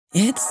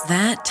It's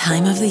that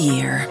time of the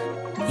year.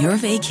 Your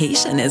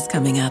vacation is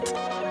coming up.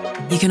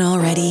 You can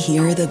already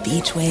hear the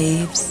beach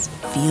waves,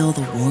 feel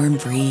the warm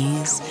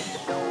breeze,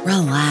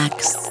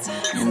 relax,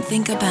 and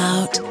think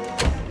about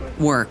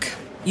work.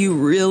 You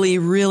really,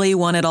 really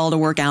want it all to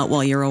work out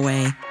while you're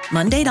away.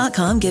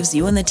 Monday.com gives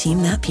you and the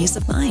team that peace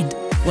of mind.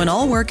 When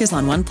all work is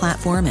on one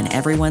platform and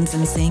everyone's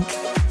in sync,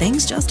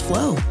 things just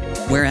flow.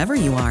 Wherever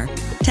you are,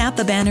 tap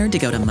the banner to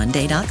go to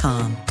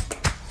Monday.com.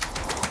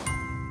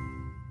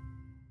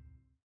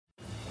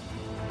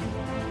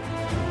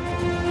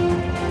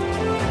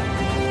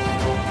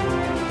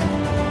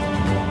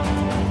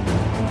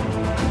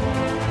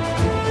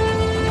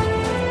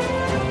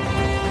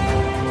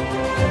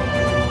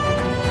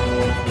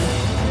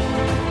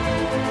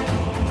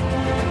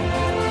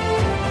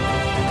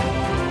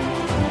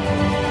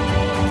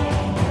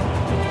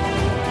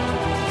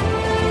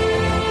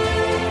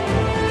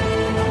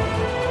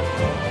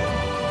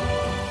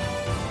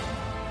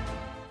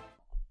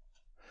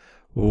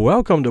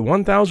 Welcome to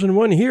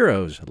 1001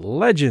 Heroes,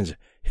 Legends,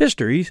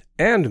 Histories,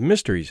 and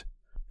Mysteries.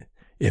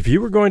 If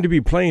you were going to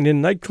be playing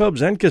in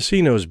nightclubs and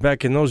casinos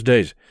back in those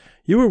days,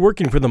 you were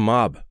working for the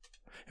mob.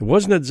 It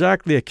wasn't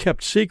exactly a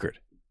kept secret.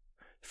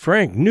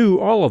 Frank knew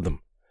all of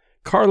them.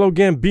 Carlo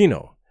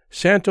Gambino,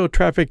 Santo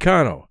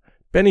Trafficano,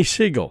 Benny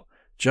Siegel,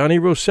 Johnny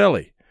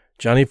Rosselli,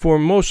 Johnny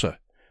Formosa,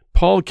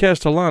 Paul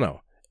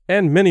Castellano,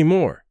 and many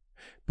more.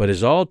 But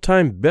his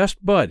all-time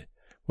best bud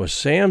was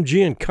Sam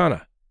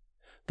Giancana,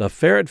 the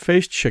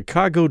ferret-faced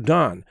Chicago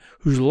Don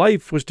whose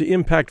life was to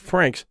impact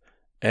Frank's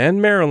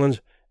and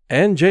Marilyn's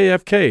and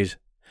JFK's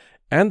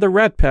and the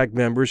Rat Pack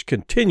members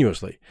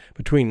continuously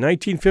between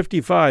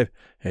 1955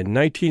 and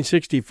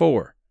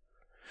 1964.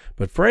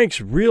 But Frank's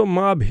real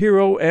mob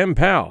hero and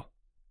pal.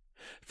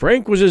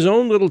 Frank was his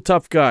own little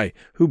tough guy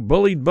who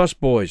bullied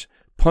busboys,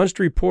 punched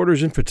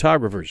reporters and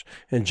photographers,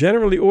 and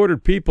generally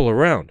ordered people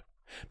around.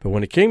 But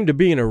when it came to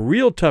being a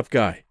real tough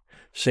guy,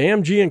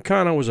 Sam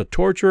Giancana was a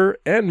torturer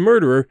and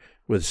murderer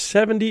with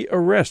 70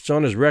 arrests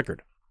on his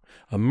record,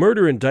 a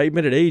murder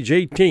indictment at age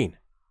 18.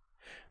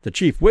 The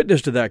chief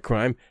witness to that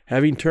crime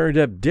having turned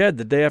up dead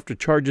the day after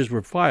charges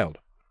were filed.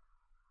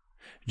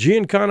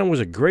 Giancana was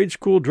a grade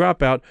school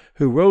dropout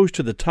who rose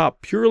to the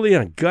top purely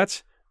on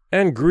guts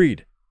and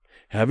greed,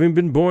 having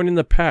been born in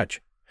the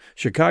Patch,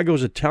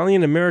 Chicago's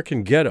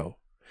Italian-American ghetto,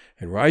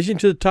 and rising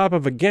to the top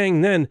of a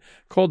gang then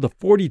called the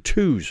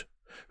 42s,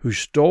 who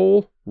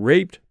stole,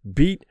 raped,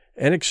 beat,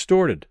 and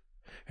extorted,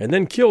 and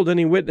then killed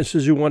any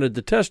witnesses who wanted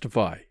to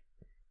testify.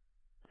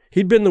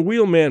 He'd been the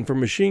wheelman for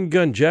Machine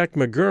Gun Jack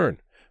McGurn,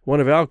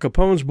 one of Al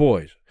Capone's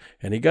boys,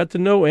 and he got to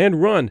know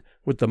and run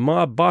with the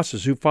mob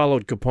bosses who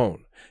followed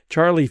Capone,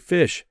 Charlie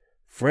Fish,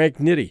 Frank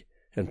Nitti,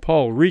 and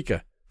Paul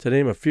Ricca, to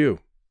name a few.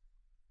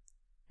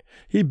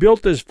 He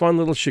built this fun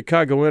little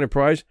Chicago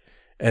enterprise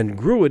and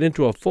grew it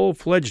into a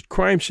full-fledged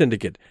crime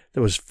syndicate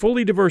that was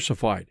fully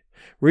diversified,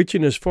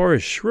 reaching as far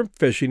as shrimp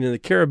fishing in the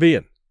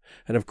Caribbean,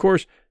 and of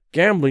course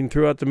gambling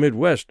throughout the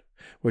Midwest,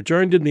 which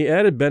earned him the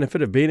added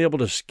benefit of being able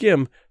to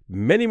skim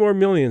many more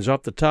millions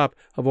off the top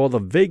of all the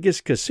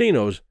Vegas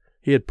casinos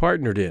he had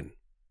partnered in.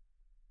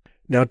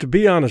 Now, to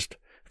be honest,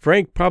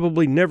 Frank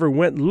probably never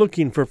went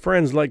looking for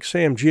friends like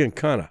Sam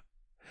Giancana,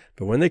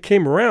 but when they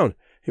came around,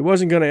 he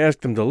wasn't going to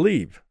ask them to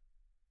leave.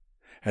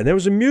 And there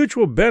was a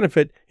mutual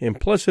benefit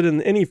implicit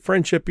in any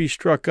friendship he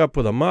struck up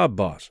with a mob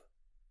boss,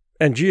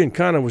 and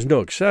Giancana was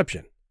no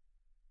exception.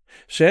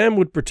 Sam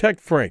would protect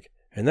Frank,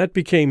 and that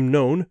became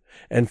known,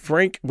 and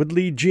Frank would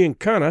lead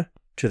Giancana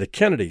to the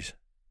Kennedys.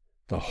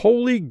 The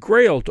holy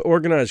grail to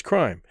organized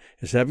crime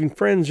is having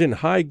friends in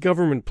high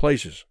government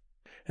places,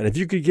 and if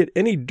you could get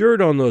any dirt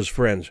on those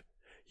friends,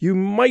 you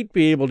might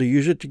be able to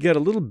use it to get a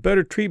little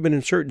better treatment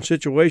in certain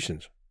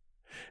situations.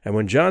 And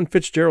when John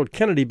Fitzgerald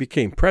Kennedy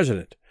became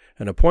president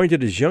and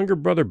appointed his younger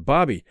brother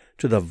Bobby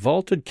to the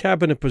vaulted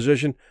cabinet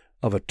position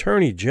of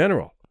Attorney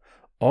General,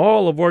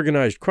 all of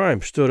organized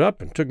crime stood up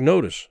and took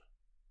notice.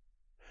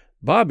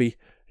 Bobby,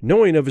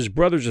 knowing of his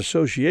brother's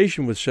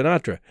association with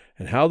Sinatra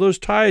and how those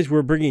ties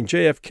were bringing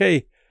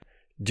JFK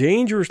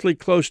dangerously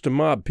close to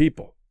mob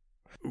people,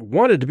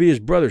 wanted to be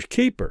his brother's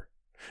keeper,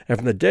 and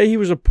from the day he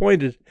was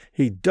appointed,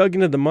 he dug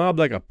into the mob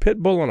like a pit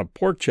bull on a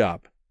pork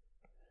chop.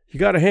 You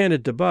got to hand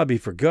it to Bobby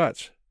for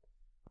guts.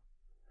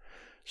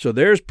 So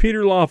there's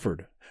Peter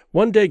Lawford,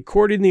 one day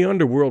courting the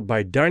underworld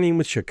by dining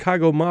with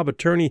Chicago mob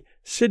attorney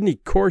Sidney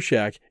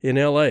Korshak in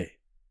L.A.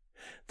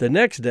 The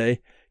next day,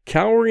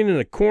 cowering in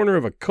a corner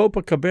of a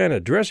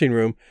Copacabana dressing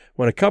room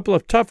when a couple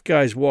of tough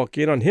guys walk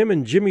in on him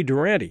and Jimmy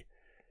Durante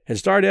and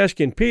start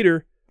asking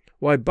Peter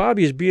why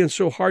Bobby is being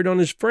so hard on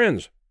his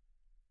friends.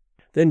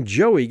 Then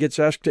Joey gets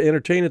asked to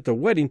entertain at the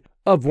wedding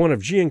of one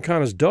of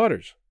Giancana's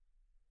daughters.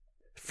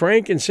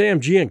 Frank and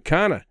Sam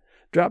Giancana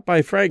drop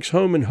by Frank's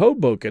home in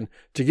Hoboken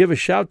to give a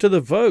shout to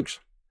the folks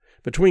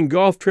between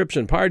golf trips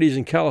and parties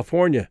in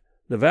California,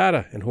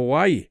 Nevada, and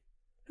Hawaii,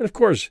 and of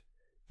course,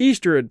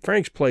 Easter at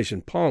Frank's place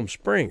in Palm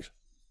Springs.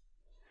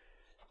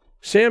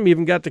 Sam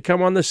even got to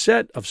come on the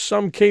set of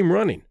Some Came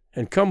Running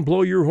and Come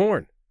Blow Your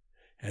Horn.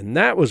 And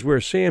that was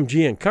where Sam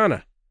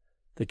Giancana,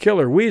 the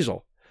killer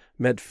weasel,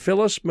 met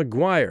Phyllis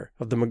McGuire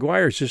of the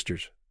McGuire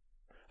Sisters,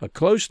 a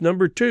close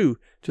number 2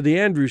 to the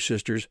Andrews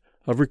Sisters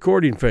of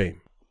recording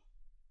fame.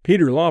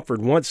 Peter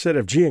Lawford once said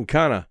of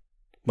Giancana,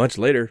 much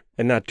later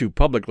and not too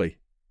publicly,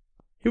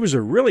 "He was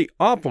a really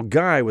awful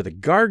guy with a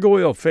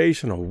gargoyle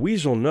face and a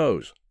weasel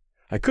nose.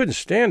 I couldn't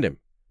stand him,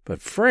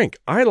 but Frank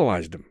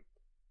idolized him."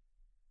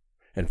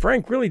 And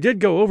Frank really did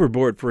go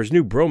overboard for his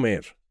new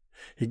bromance.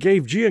 He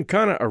gave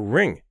Giancana a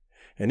ring,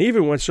 and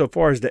even went so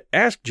far as to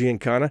ask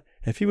Giancana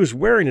if he was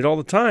wearing it all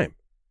the time,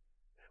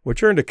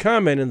 which earned a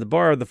comment in the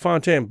bar of the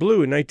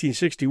Fontainebleau in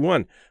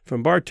 1961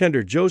 from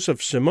bartender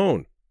Joseph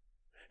Simone,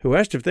 who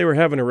asked if they were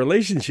having a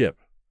relationship.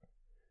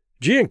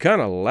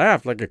 Giancana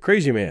laughed like a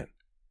crazy man.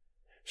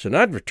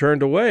 Sinatra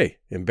turned away,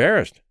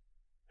 embarrassed.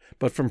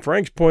 But from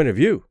Frank's point of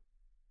view,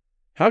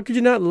 how could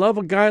you not love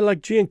a guy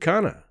like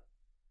Giancana?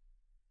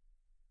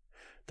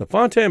 The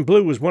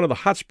Fontainebleau was one of the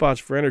hot spots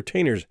for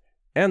entertainers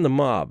and the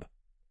mob.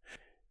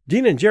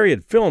 Dean and Jerry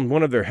had filmed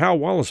one of their Hal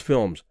Wallace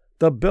films,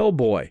 The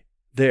Bellboy,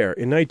 there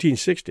in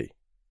 1960.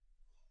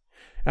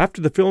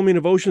 After the filming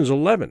of Ocean's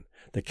 11,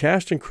 the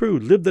cast and crew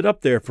lived it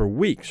up there for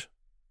weeks.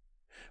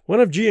 One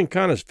of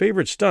Giancana's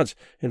favorite stunts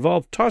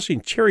involved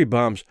tossing cherry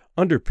bombs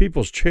under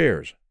people's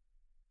chairs.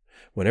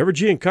 Whenever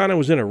Giancana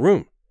was in a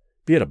room,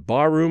 be it a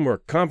bar room or a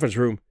conference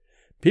room,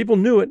 people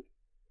knew it.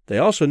 They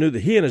also knew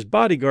that he and his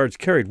bodyguards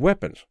carried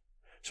weapons,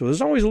 so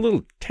there's always a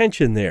little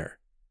tension there.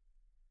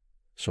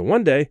 So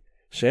one day,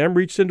 Sam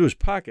reached into his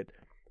pocket,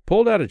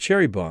 pulled out a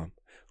cherry bomb,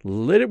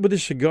 lit it with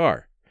his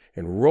cigar,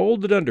 and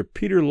rolled it under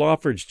Peter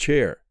Lawford's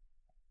chair.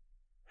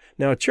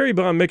 Now, a cherry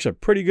bomb makes a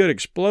pretty good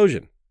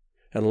explosion,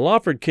 and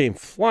Lawford came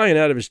flying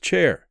out of his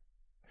chair.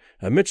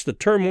 Amidst the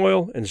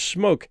turmoil and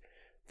smoke,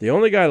 the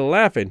only guy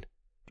laughing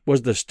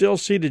was the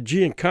still-seated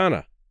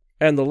Giancana,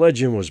 and the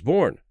legend was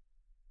born.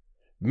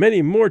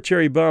 Many more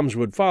cherry bombs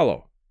would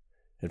follow,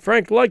 and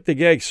Frank liked the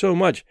gag so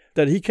much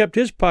that he kept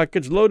his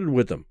pockets loaded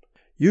with them,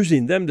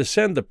 using them to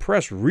send the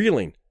press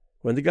reeling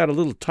when they got a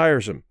little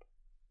tiresome.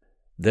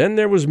 Then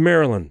there was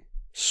Marilyn,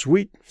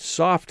 sweet,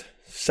 soft,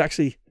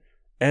 sexy,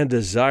 and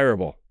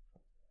desirable.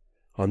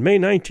 On May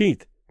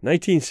 19th,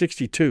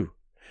 1962,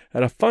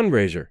 at a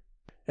fundraiser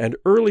and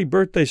early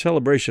birthday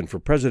celebration for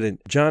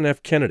President John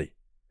F. Kennedy,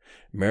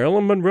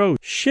 Marilyn Monroe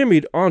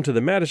shimmied onto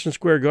the Madison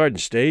Square Garden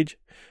stage,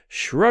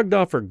 shrugged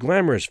off her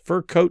glamorous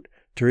fur coat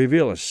to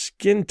reveal a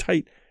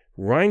skin-tight,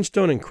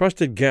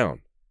 rhinestone-encrusted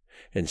gown,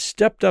 and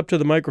stepped up to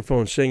the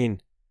microphone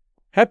singing,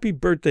 "Happy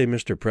Birthday,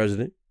 Mr.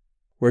 President,"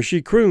 where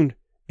she crooned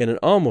in an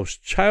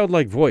almost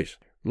childlike voice,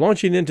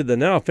 launching into the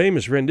now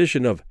famous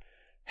rendition of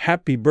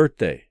 "Happy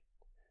Birthday,"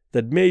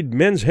 that made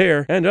men's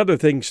hair and other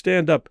things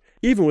stand up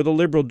even with a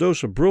liberal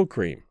dose of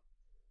Brylcreem.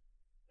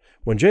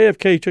 When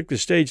JFK took the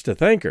stage to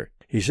thank her,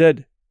 he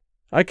said,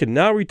 "I can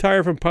now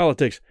retire from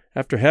politics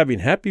after having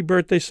Happy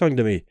Birthday sung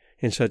to me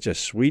in such a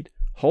sweet,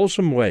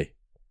 wholesome way."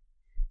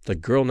 The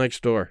girl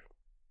next door.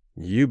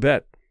 You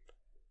bet.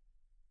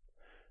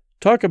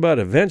 Talk about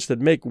events that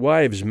make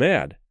wives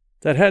mad.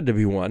 That had to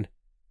be one.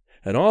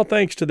 And all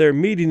thanks to their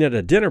meeting at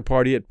a dinner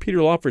party at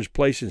Peter Lawford's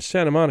place in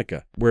Santa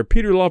Monica, where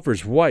Peter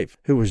Lawford's wife,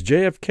 who was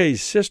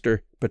JFK's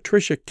sister,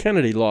 Patricia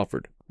Kennedy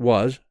Lawford,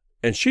 was,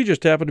 and she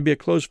just happened to be a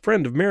close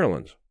friend of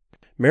Marilyn's.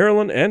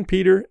 Marilyn and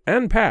Peter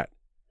and Pat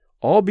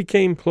all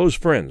became close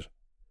friends,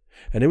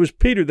 and it was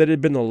Peter that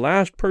had been the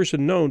last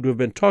person known to have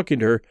been talking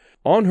to her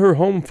on her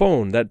home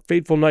phone that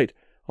fateful night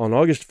on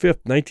August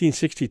 5th,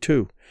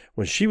 1962,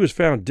 when she was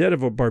found dead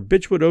of a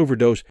barbiturate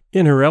overdose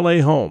in her L.A.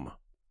 home.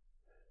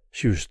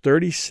 She was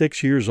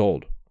 36 years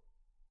old.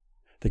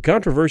 The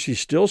controversy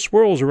still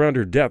swirls around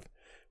her death,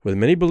 with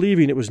many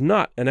believing it was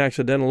not an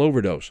accidental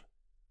overdose.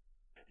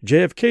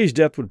 JFK's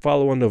death would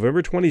follow on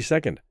November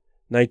 22nd,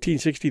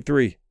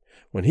 1963,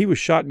 when he was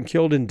shot and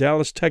killed in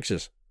Dallas,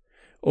 Texas,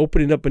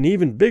 opening up an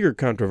even bigger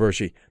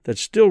controversy that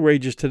still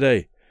rages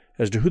today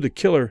as to who the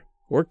killer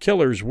or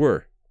killers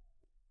were.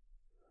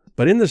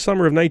 But in the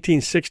summer of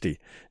 1960,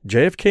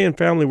 JFK and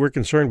family were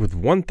concerned with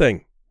one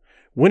thing: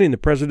 winning the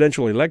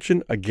presidential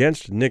election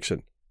against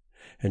Nixon.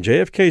 And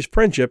JFK's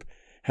friendship,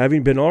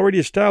 having been already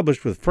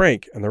established with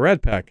Frank and the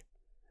Rat Pack,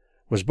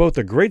 was both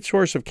a great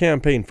source of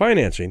campaign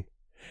financing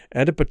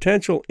and a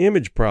potential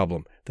image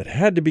problem that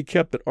had to be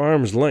kept at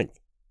arm's length.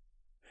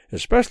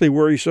 Especially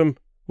worrisome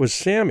was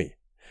Sammy,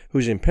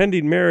 whose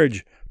impending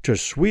marriage to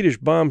Swedish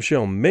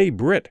bombshell May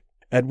Britt,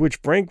 at which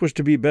Frank was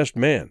to be best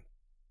man,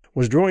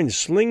 was drawing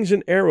slings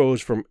and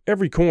arrows from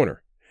every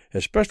corner,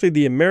 especially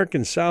the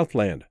American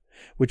Southland,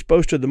 which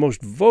boasted the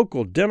most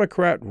vocal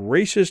Democrat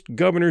racist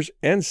governors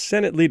and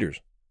Senate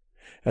leaders,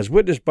 as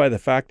witnessed by the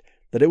fact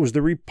that it was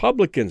the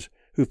Republicans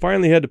who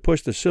finally had to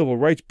push the Civil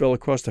Rights Bill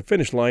across the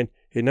finish line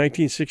in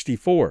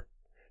 1964,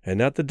 and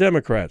not the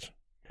Democrats.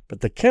 But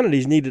the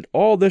Kennedys needed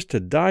all this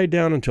to die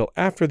down until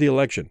after the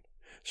election,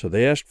 so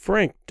they asked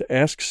Frank to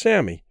ask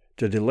Sammy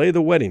to delay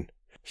the wedding,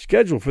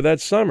 scheduled for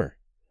that summer,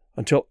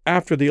 until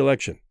after the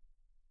election.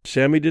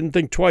 Sammy didn't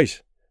think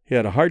twice. He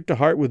had a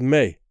heart-to-heart with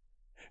May,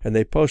 and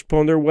they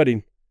postponed their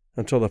wedding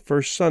until the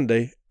first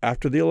Sunday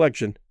after the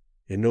election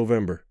in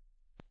November.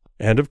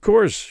 And of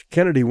course,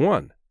 Kennedy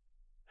won.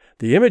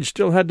 The image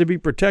still had to be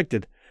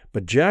protected,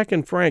 but Jack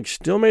and Frank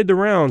still made the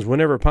rounds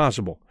whenever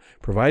possible,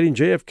 providing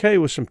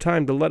JFK with some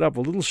time to let off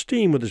a little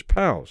steam with his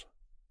pals.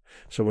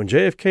 So when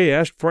JFK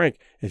asked Frank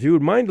if he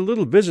would mind a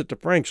little visit to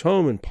Frank's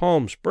home in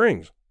Palm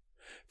Springs,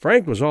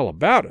 Frank was all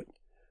about it,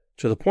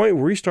 to the point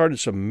where he started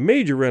some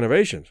major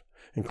renovations,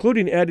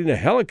 including adding a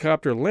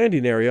helicopter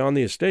landing area on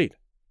the estate,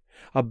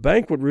 a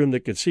banquet room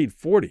that could seat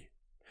 40,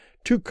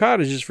 2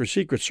 cottages for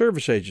Secret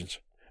Service agents,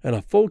 and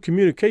a full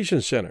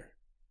communications center.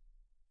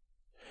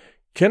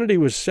 Kennedy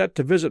was set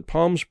to visit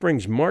Palm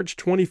Springs March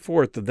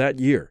 24th of that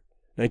year,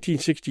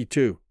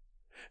 1962,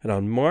 and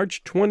on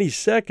March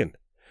 22nd,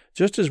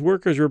 just as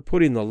workers were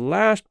putting the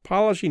last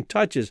polishing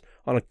touches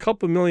on a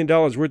couple $1 million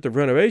worth of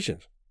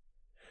renovations,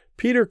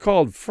 Peter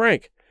called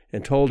Frank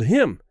and told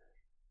him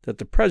that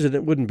the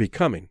president wouldn't be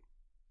coming.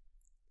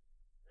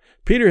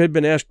 Peter had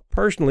been asked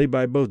personally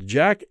by both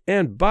Jack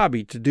and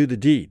Bobby to do the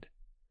deed.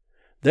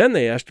 Then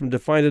they asked him to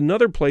find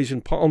another place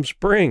in Palm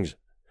Springs.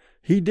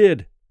 He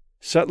did,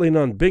 settling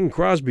on Bing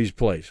Crosby's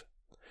place.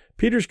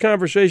 Peter's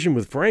conversation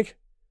with Frank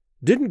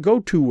didn't go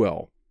too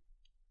well.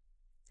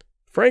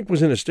 Frank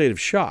was in a state of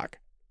shock.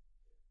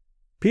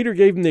 Peter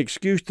gave him the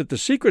excuse that the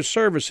Secret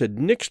Service had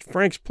nixed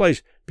Frank's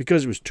place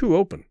because it was too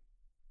open.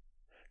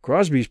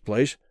 Crosby's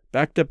place,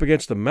 backed up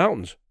against the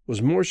mountains,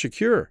 was more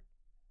secure.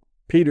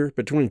 Peter,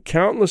 between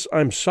countless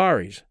I'm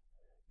sorries,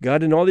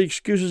 got in all the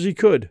excuses he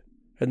could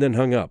and then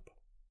hung up.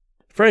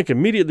 Frank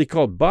immediately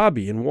called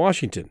Bobby in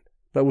Washington,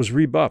 but was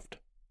rebuffed.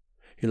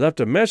 He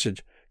left a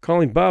message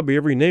calling Bobby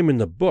every name in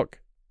the book.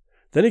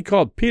 Then he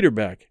called Peter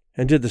back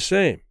and did the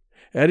same,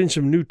 adding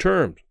some new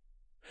terms.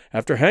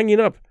 After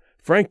hanging up,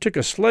 Frank took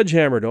a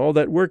sledgehammer to all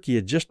that work he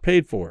had just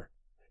paid for.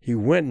 He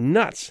went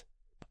nuts.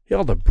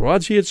 All the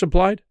broads he had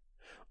supplied,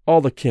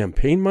 all the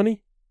campaign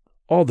money,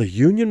 all the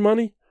union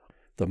money,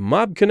 the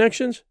mob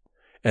connections,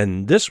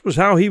 and this was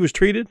how he was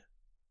treated?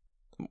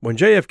 When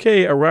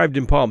JFK arrived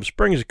in Palm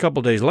Springs a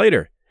couple days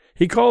later,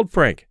 he called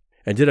Frank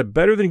and did a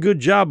better-than-good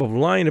job of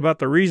lying about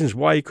the reasons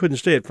why he couldn't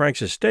stay at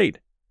Frank's estate,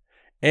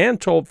 and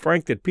told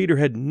Frank that Peter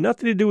had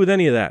nothing to do with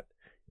any of that.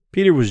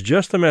 Peter was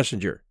just the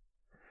messenger.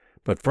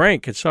 But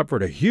Frank had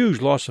suffered a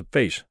huge loss of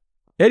face.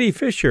 Eddie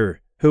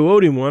Fisher, who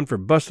owed him one for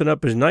busting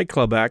up his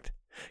nightclub act,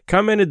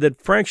 commented that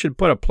Frank should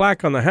put a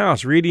plaque on the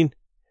house reading,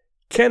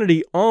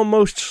 "Kennedy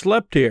almost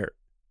slept here."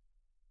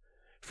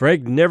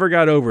 Frank never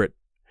got over it,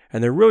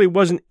 and there really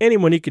wasn't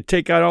anyone he could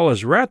take out all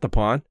his wrath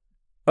upon,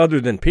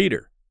 other than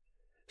Peter.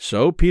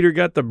 So Peter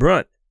got the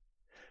brunt.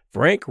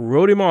 Frank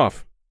wrote him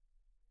off,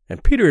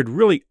 and Peter had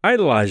really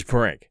idolized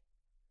Frank.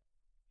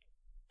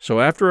 So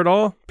after it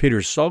all,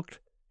 Peter sulked,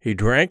 he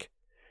drank,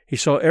 he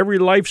saw every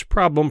life's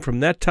problem from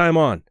that time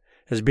on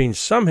as being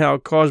somehow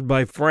caused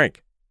by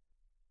Frank.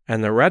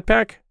 And the Rat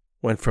Pack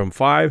went from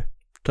 5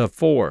 to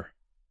 4.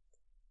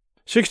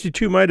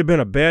 62 might have been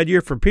a bad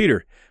year for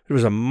Peter. It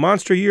was a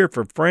monster year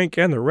for Frank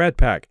and the Rat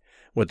Pack,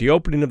 with the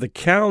opening of the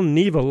Cal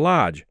Neva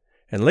Lodge,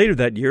 and later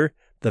that year,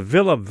 the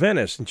Villa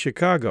Venice in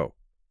Chicago.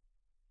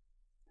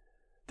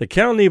 The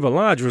Cal Neva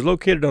Lodge was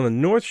located on the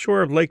north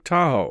shore of Lake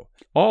Tahoe,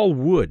 all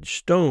wood,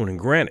 stone, and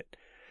granite,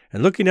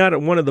 and looking out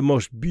at one of the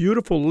most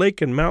beautiful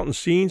lake and mountain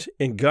scenes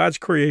in God's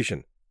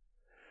creation.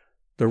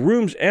 The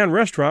rooms and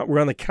restaurant were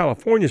on the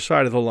California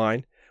side of the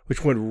line,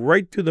 which went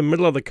right through the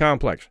middle of the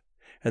complex,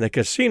 and the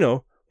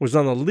casino was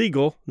on the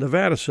legal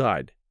Nevada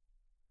side.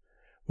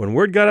 When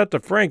word got out to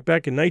Frank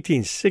back in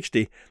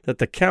 1960 that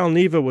the Cal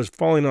Neva was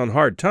falling on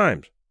hard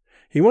times,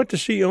 he went to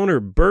see owner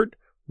Bert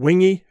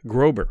Wingy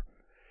Grober.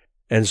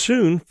 And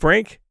soon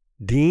Frank,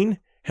 Dean,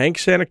 Hank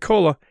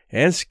Santacola,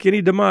 and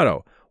Skinny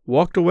D'Amato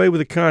walked away with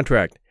a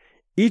contract,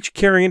 each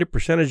carrying a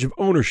percentage of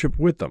ownership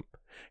with them,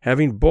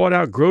 having bought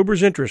out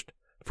Grober's interest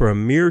for a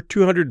mere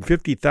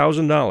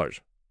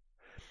 $250,000.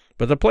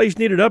 But the place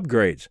needed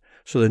upgrades,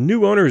 so the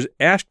new owners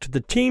asked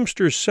the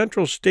Teamsters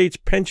Central States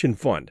Pension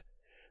Fund,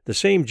 the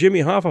same Jimmy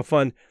Hoffa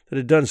fund that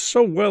had done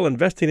so well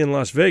investing in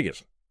Las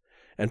Vegas,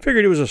 and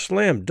figured it was a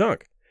slam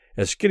dunk,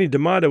 as Skinny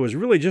D'Amato was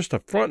really just a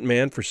front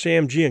man for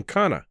Sam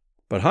Giancana.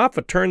 But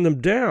Hoffa turned them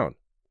down.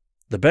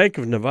 The Bank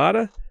of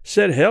Nevada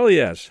said hell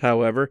yes,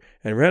 however,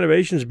 and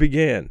renovations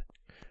began.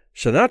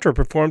 Sinatra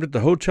performed at the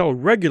hotel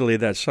regularly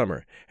that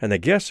summer, and the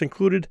guests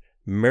included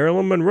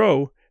Marilyn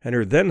Monroe and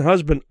her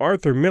then-husband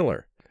Arthur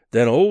Miller,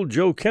 then old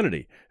Joe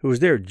Kennedy, who was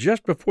there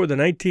just before the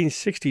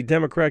 1960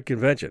 Democrat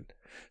Convention,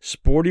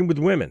 sporting with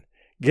women,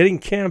 getting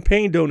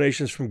campaign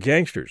donations from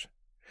gangsters,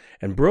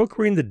 and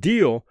brokering the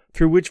deal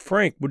through which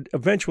Frank would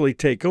eventually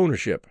take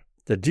ownership.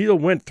 The deal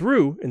went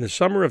through in the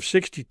summer of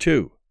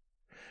 '62.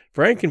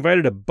 Frank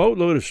invited a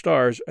boatload of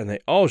stars, and they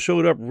all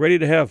showed up ready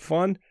to have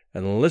fun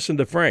and listen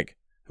to Frank,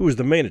 who was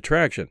the main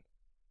attraction.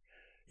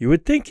 You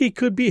would think he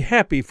could be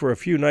happy for a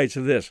few nights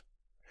of this,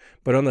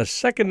 but on the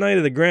second night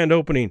of the grand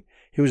opening,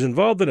 he was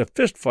involved in a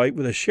fistfight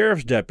with a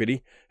sheriff's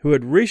deputy who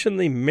had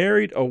recently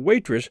married a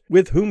waitress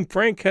with whom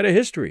Frank had a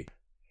history,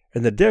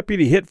 and the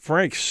deputy hit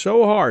Frank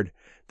so hard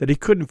that he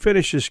couldn't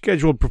finish his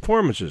scheduled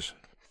performances.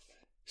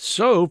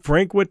 So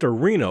Frank went to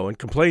Reno and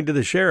complained to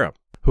the sheriff,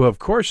 who of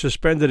course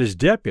suspended his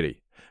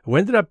deputy, who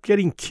ended up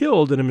getting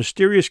killed in a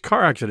mysterious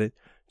car accident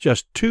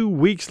just 2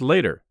 weeks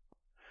later.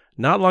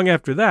 Not long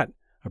after that,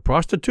 a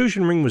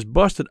prostitution ring was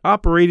busted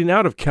operating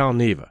out of Cal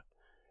Neva,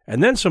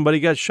 and then somebody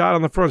got shot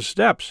on the front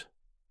steps.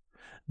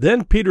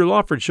 Then Peter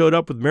Lawford showed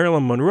up with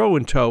Marilyn Monroe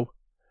in tow,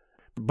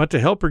 but to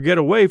help her get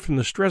away from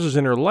the stresses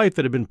in her life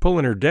that had been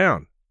pulling her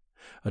down.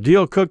 A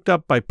deal cooked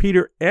up by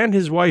Peter and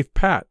his wife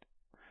Pat.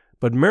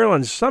 But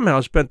Marilyn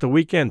somehow spent the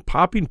weekend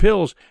popping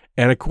pills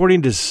and,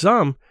 according to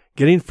some,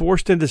 getting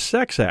forced into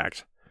sex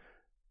acts.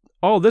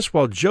 All this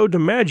while Joe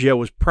DiMaggio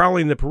was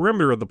prowling the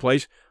perimeter of the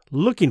place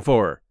looking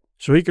for her,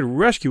 so he could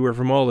rescue her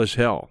from all this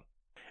hell.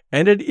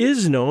 And it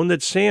is known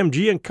that Sam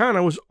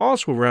Giancana was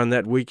also around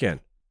that weekend,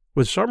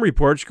 with some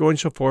reports going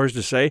so far as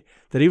to say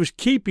that he was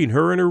keeping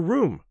her in her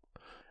room.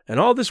 And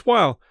all this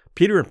while,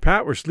 Peter and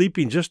Pat were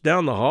sleeping just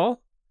down the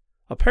hall?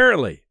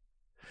 Apparently.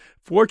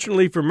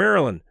 Fortunately for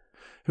Marilyn,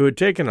 who had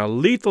taken a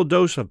lethal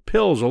dose of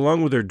pills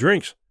along with her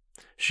drinks,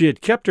 she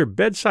had kept her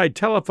bedside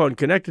telephone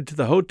connected to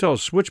the hotel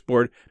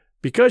switchboard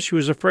because she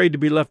was afraid to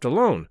be left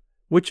alone,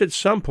 which at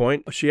some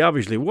point she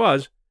obviously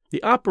was.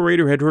 The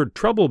operator had heard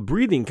trouble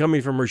breathing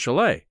coming from her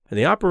chalet, and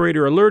the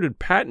operator alerted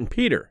Pat and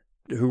Peter,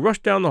 who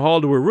rushed down the hall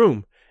to her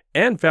room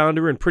and found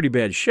her in pretty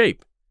bad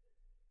shape.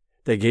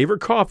 They gave her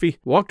coffee,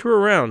 walked her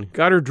around,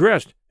 got her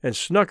dressed, and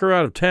snuck her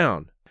out of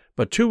town.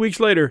 But 2 weeks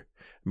later,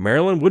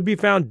 Marilyn would be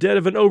found dead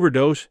of an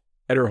overdose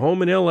at her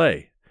home in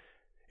L.A.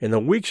 In the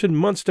weeks and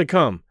months to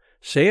come,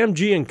 Sam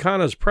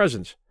Giancana's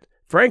presence,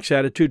 Frank's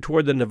attitude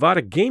toward the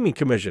Nevada Gaming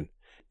Commission,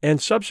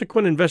 and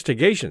subsequent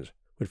investigations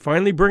would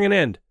finally bring an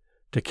end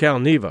to Cal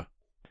Neva.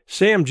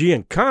 Sam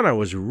Giancana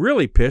was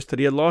really pissed that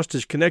he had lost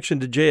his connection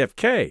to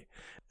JFK,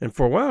 and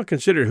for a while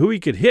considered who he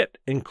could hit,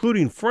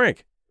 including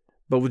Frank.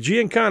 But with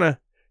Giancana,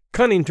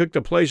 cunning took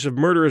the place of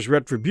murderous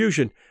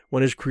retribution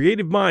when his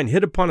creative mind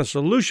hit upon a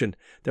solution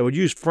that would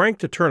use Frank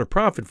to turn a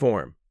profit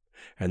for him.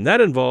 And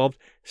that involved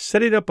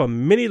setting up a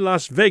mini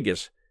Las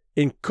Vegas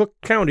in Cook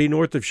County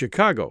north of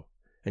Chicago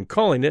and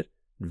calling it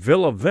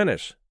Villa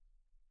Venice.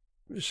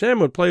 Sam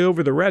would play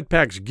over the Rat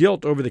Pack's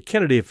guilt over the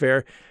Kennedy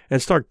affair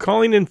and start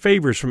calling in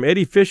favors from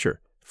Eddie Fisher,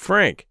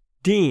 Frank,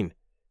 Dean,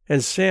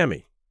 and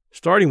Sammy,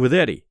 starting with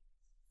Eddie.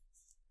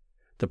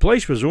 The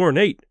place was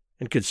ornate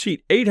and could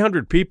seat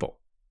 800 people,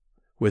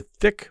 with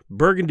thick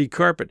burgundy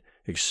carpet,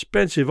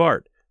 expensive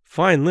art,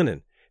 fine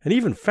linen, and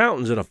even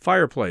fountains and a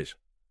fireplace.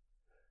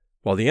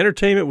 While the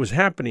entertainment was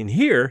happening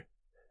here,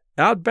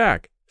 out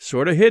back,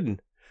 sort of hidden,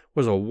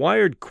 was a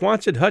wired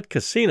Quonset hut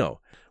casino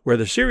where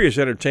the serious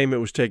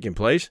entertainment was taking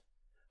place,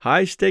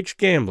 high-stakes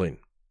gambling.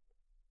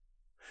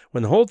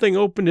 When the whole thing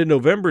opened in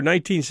November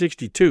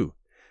 1962,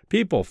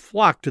 people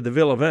flocked to the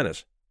Villa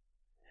Venice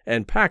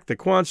and packed the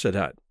Quonset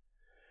hut.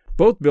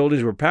 Both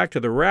buildings were packed to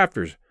the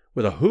rafters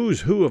with a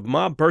who's who of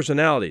mob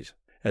personalities,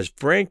 as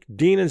Frank,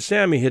 Dean, and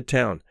Sammy hit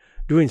town,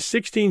 doing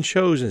 16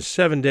 shows in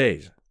 7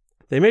 days.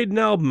 They made an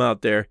album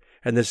out there,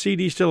 and the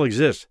CD still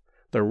exists,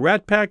 The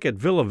Rat Pack at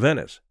Villa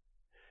Venice.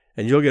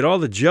 And you'll get all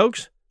the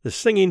jokes, the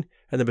singing,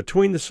 and the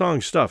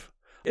between-the-songs stuff.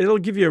 It'll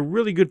give you a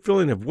really good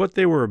feeling of what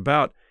they were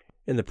about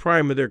in the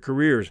prime of their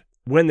careers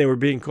when they were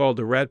being called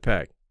the Rat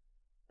Pack.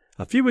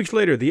 A few weeks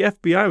later, the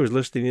FBI was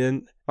listening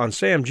in on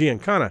Sam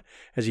Giancana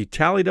as he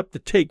tallied up the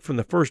take from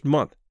the first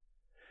month.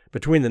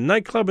 Between the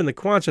nightclub and the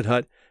Quonset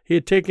hut, he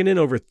had taken in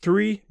over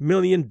 $3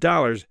 million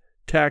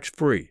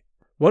tax-free.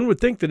 One would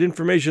think that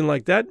information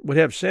like that would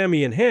have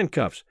Sammy in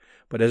handcuffs,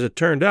 but as it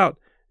turned out,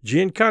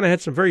 Giancana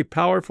had some very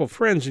powerful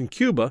friends in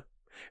Cuba,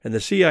 and the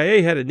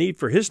CIA had a need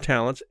for his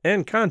talents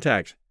and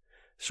contacts.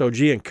 So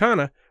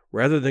Giancana,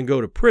 rather than go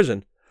to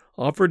prison,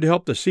 offered to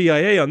help the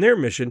CIA on their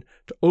mission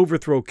to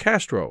overthrow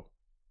Castro.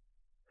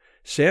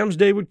 Sam's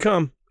day would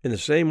come in the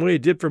same way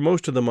it did for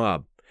most of the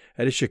mob,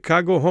 at his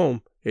Chicago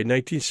home in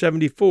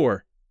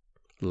 1974,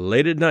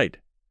 late at night.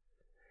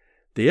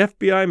 The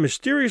FBI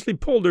mysteriously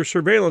pulled their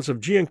surveillance of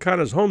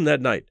Giancana's home that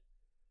night.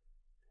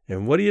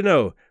 And what do you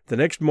know, the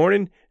next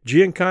morning,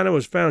 Giancana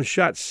was found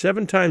shot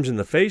 7 times in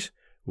the face,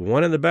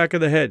 1 in the back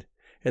of the head,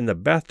 in the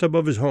bathtub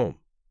of his home.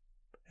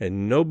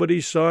 And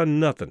nobody saw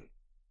nothing.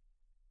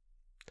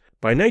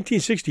 By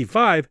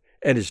 1965,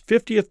 and his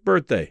 50th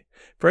birthday,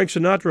 Frank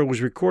Sinatra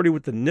was recording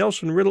with the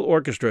Nelson Riddle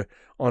Orchestra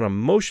on a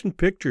motion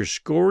picture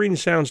scoring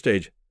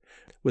soundstage,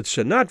 with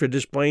Sinatra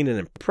displaying an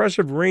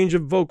impressive range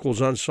of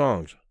vocals on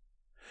songs.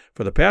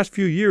 For the past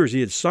few years, he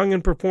had sung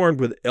and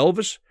performed with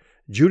Elvis,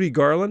 Judy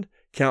Garland,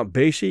 Count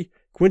Basie,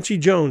 Quincy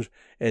Jones,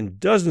 and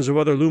dozens of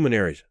other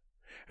luminaries.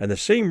 And the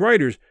same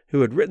writers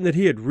who had written that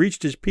he had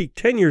reached his peak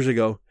 10 years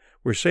ago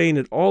were saying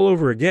it all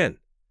over again,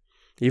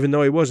 even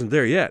though he wasn't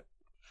there yet.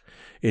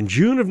 In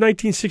June of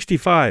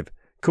 1965,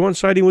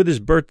 coinciding with his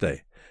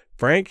birthday,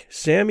 Frank,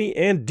 Sammy,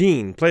 and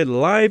Dean played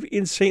live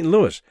in St.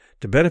 Louis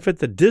to benefit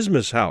the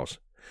Dismas House,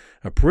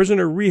 a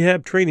prisoner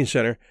rehab training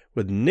center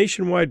with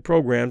nationwide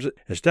programs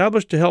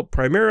established to help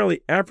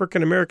primarily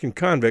African-American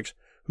convicts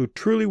who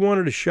truly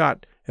wanted a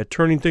shot at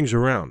turning things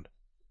around.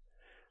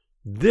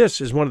 This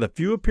is one of the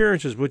few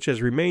appearances which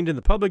has remained in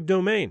the public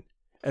domain,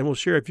 and we'll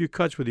share a few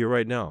cuts with you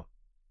right now.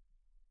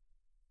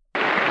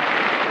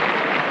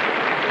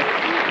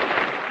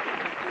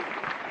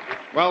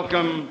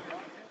 welcome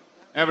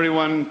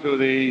everyone to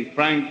the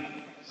Frank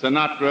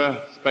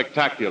Sinatra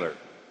Spectacular.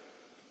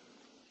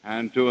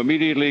 And to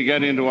immediately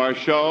get into our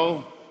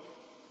show,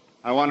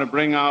 I want to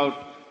bring out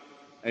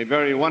a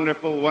very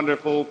wonderful,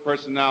 wonderful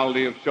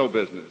personality of show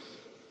business.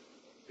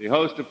 The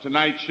host of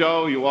tonight's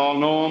show, you all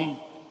know him,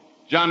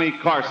 Johnny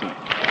Carson.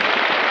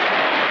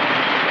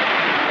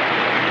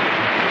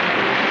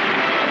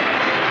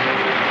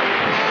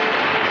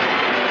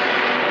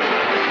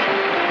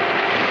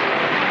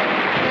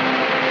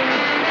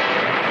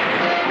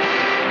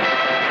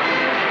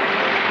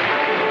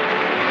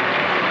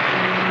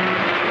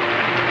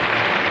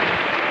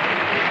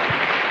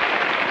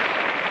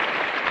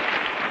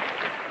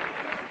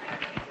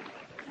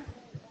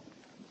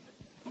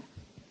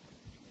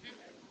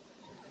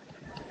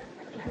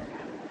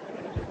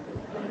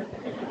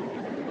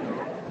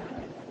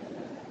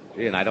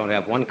 And I don't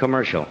have one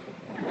commercial.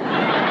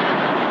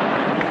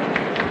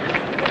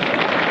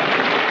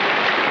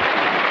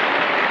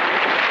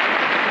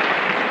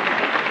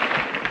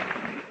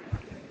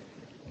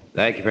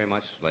 Thank you very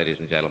much, ladies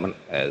and gentlemen.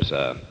 As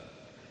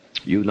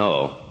you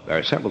know, there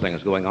are several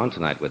things going on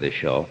tonight with this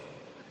show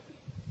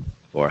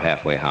for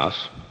Halfway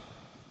House,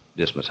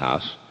 Dismas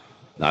House.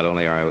 Not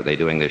only are they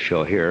doing this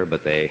show here,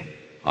 but they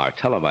are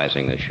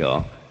televising this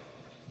show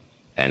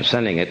and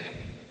sending it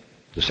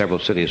to several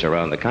cities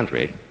around the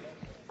country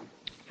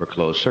for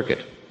closed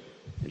circuit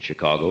in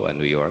Chicago and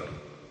New York,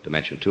 to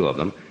mention two of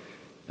them.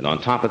 And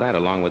on top of that,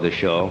 along with the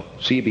show,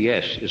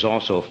 CBS is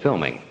also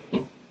filming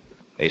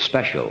a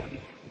special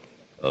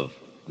of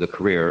the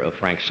career of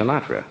Frank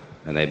Sinatra.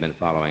 And they've been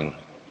following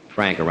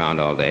Frank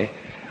around all day.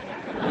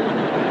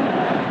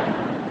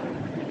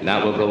 And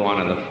that will go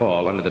on in the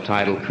fall under the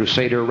title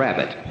Crusader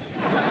Rabbit.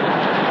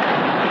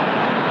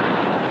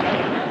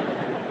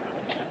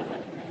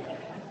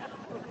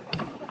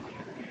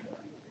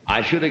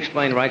 I should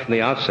explain right from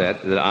the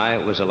outset that I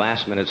was a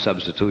last-minute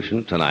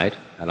substitution tonight,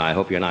 and I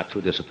hope you're not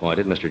too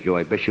disappointed. Mr.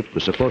 Joey Bishop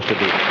was supposed to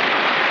be...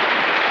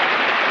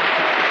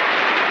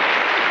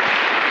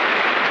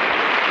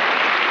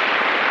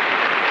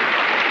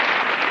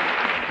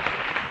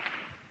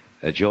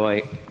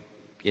 Joy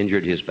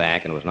injured his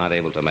back and was not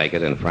able to make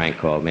it, and Frank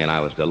called me, and I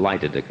was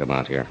delighted to come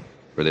out here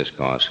for this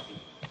cause,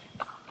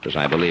 because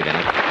I believe in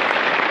it.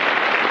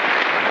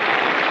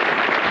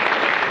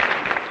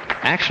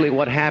 Actually,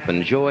 what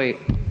happened, Joy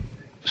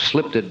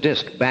slipped a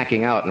disc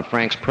backing out in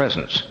Frank's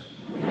presence.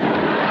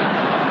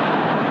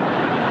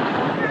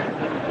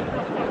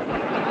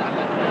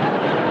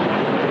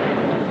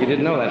 You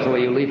didn't know that's the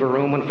way you leave a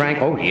room when Frank...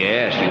 Oh,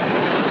 yes.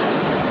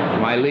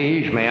 My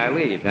liege, may I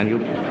leave? And you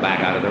back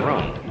out of the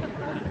room.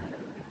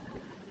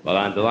 Well,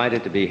 I'm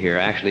delighted to be here.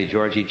 Actually,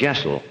 Georgie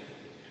Jessel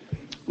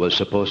was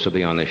supposed to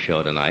be on this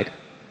show tonight,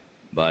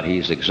 but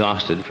he's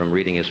exhausted from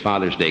reading his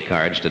Father's Day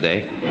cards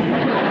today.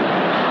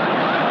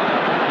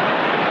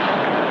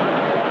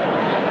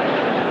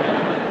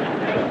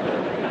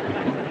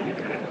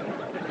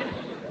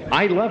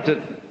 I love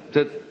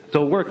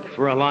to work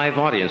for a live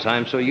audience.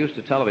 I'm so used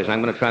to television.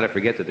 I'm going to try to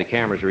forget that the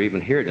cameras are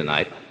even here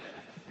tonight.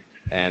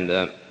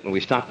 And we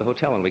stopped the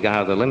hotel and we got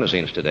out of the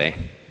limousines today.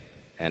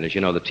 And as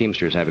you know, the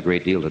Teamsters have a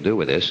great deal to do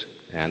with this.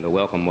 And the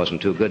welcome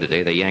wasn't too good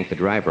today. They yanked the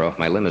driver off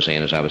my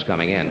limousine as I was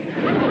coming in.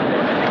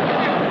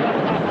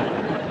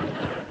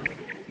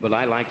 But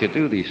I like to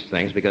do these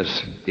things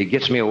because it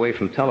gets me away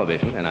from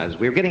television. And as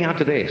we were getting out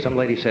today, some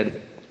lady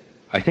said,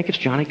 "I think it's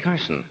Johnny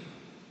Carson."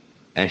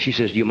 And she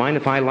says, "Do you mind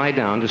if I lie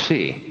down to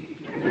see?"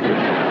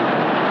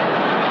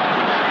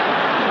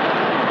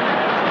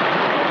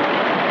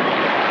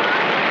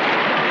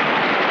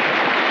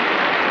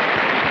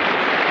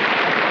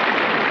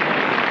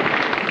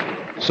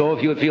 So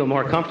if you would feel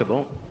more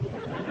comfortable,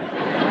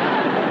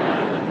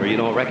 or you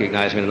don't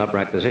recognize me in an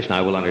upright position, I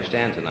will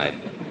understand tonight.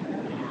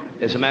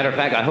 As a matter of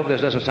fact, I hope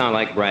this doesn't sound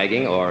like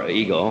bragging or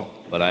ego,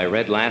 but I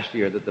read last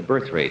year that the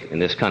birth rate in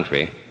this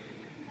country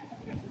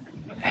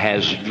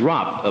has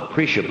dropped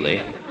appreciably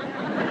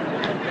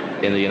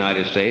in the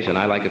United States, and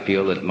I like to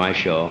feel that my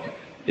show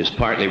is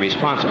partly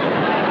responsible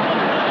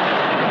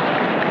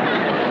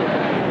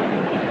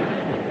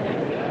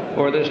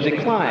for this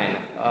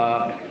decline.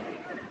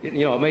 It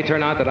may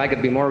turn out that I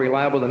could be more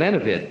reliable than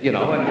Enevid,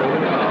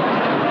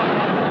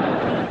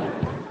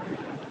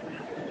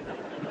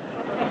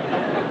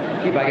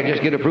 If I could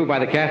just get approved by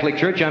the Catholic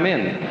Church, I'm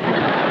in.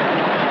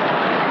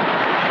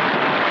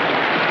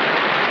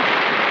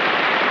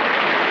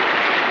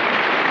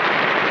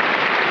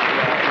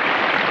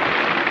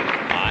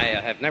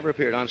 I've never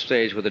appeared on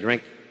stage with a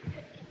drink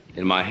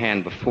in my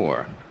hand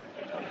before.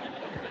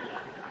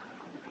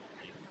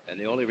 And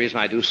the only reason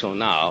I do so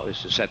now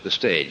is to set the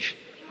stage.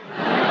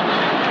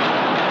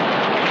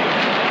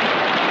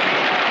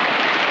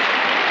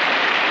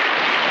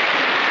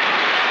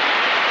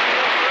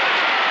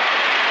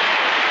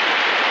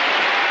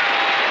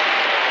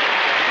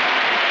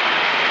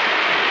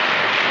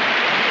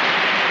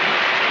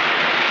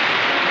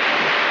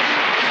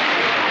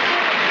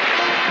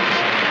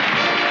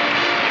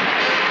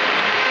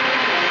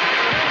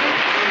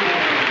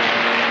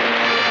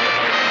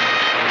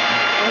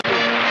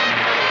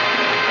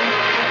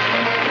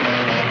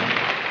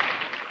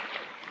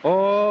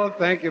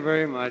 thank you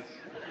very much.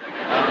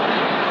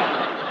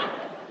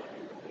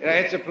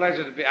 It's a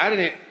pleasure to be.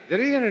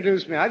 Did he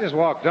introduce me? I just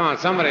walked on.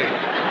 Somebody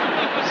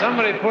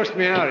pushed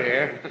me out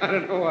here. I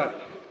don't know what.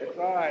 It's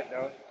all right,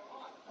 though.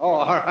 Oh,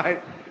 all right.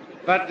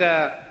 But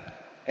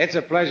it's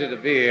a pleasure to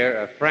be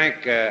here.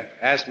 Frank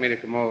asked me to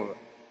come over.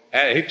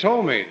 He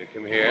told me to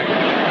come here.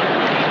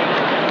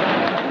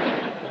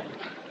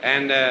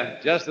 And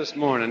just this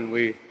morning,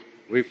 we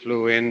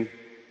flew in.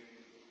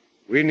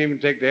 We didn't even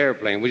take the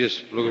airplane. We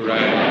just flew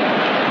right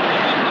in.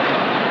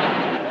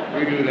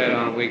 We do that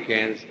on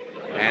weekends.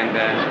 And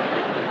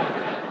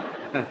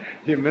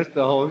you missed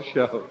the whole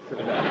show.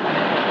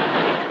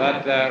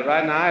 But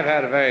right now, I've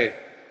had a very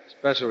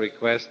special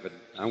request, but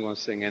I'm going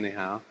to sing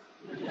anyhow.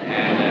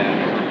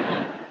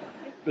 And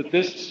but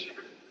this...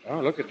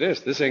 Oh, look at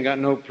this. This ain't got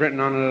no printing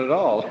on it at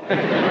all.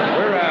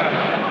 We're,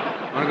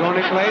 want to go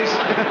any place?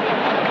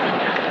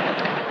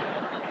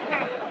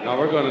 No,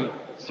 we're going to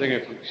sing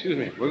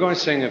we're going to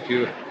sing a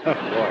few, oh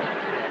boy.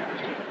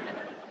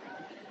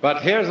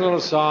 But here's a little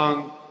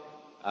song,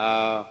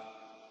 I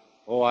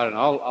don't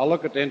know, I'll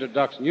look at the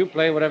introduction. You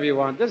play whatever you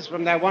want. This is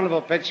from that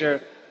wonderful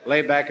picture,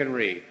 Lay Back and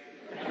Read.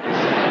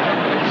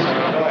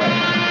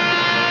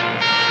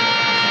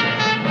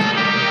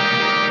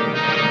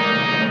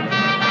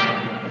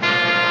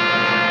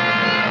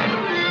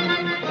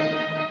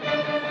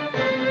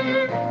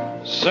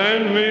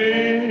 Send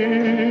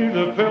me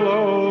the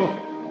pillow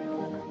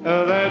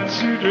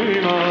that you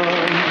dream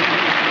on.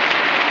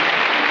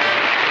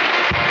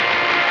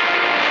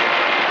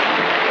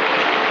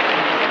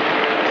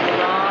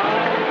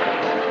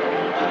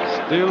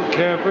 I still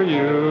care for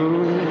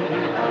you.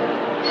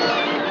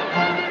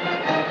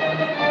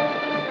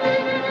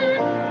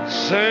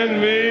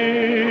 Send me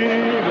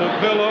the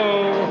pillow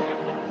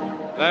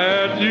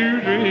that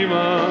you dream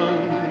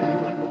on.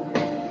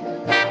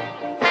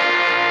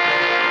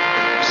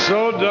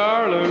 So,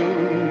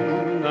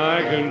 darling,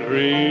 I can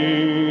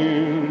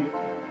dream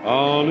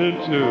on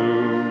it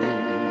too.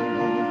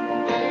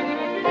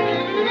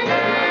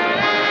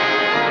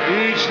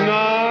 Each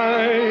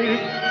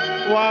night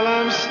while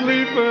I'm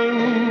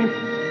sleeping,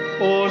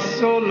 oh,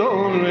 so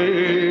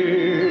lonely.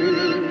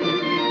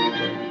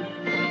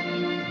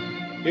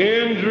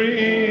 In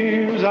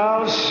dreams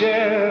I'll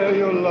share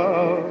your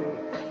love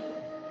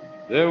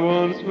that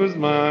once was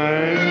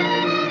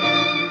mine.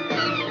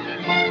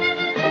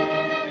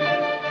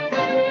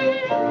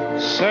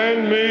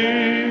 Send me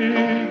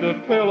the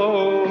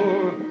pillow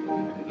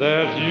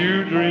that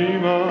you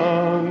dream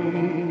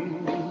on.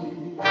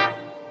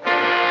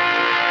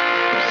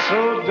 So,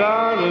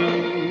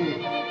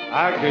 darling,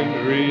 I can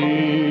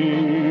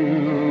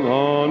dream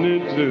on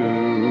it too.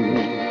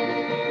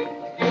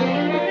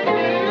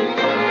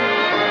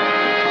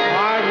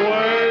 I've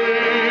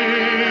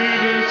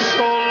waited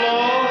so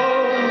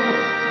long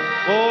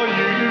for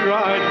you to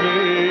write me.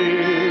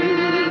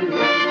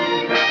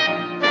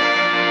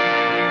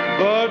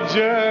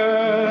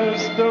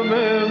 Just the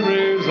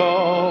memories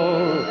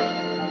all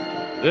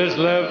that's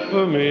left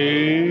for me.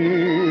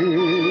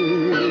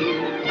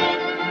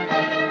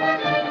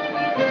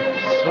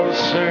 So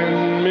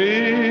send me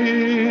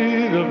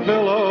the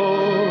pillow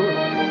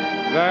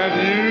that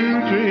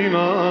you dream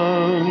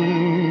on.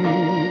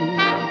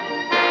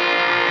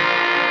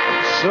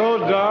 So,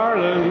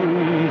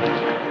 darling,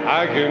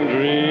 I can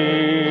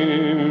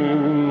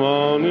dream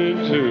on it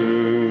too.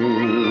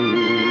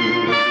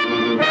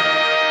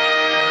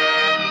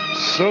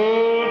 So,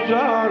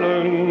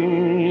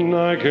 darling,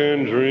 I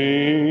can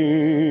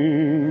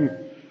dream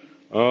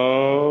on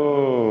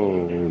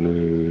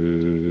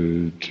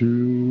it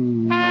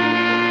too.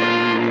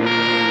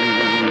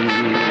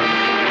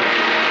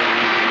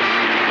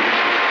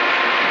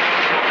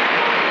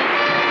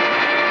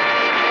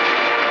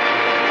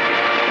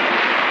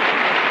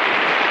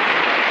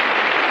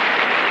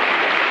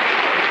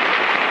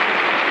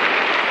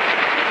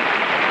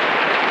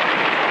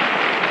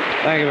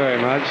 Thank you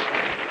very much.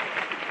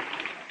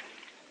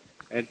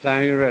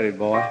 Anytime you're ready,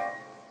 boy.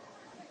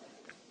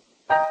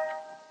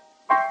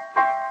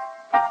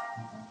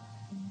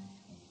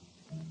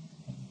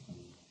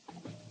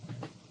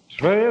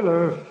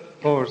 Trailer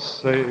for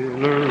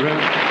sailor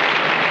rent.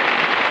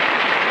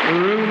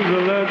 Rooms to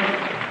let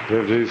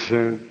 50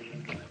 cents.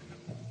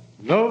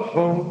 No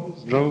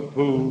phones, no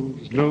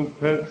pools, no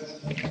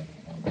pets.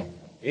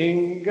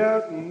 Ain't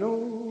got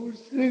no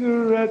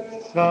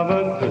cigarettes.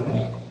 I've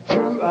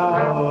 2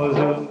 hours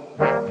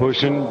of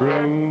pushing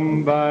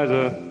broom by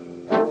the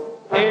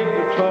 8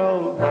 to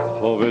 12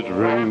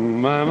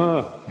 4-bedroom. I'm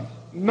a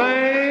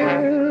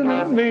man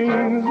that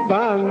means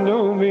by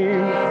no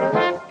means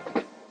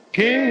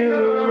king of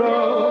the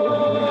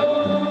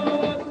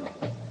road.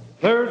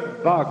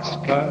 3rd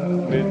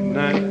boxcar,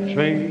 midnight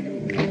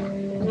train.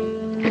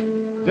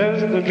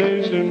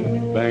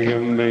 Destination, Bangor,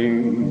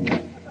 Maine.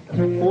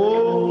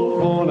 Old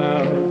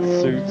worn-out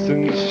suits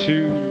and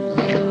shoes.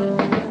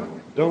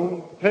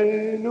 Don't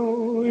pay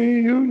no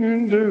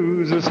union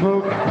dues or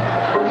smoke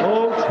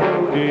old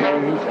smokies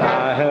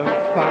I have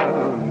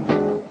found.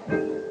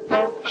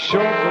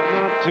 Short but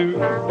not too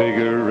big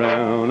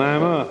around.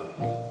 I'm a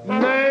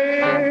man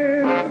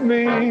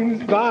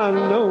means, by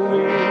no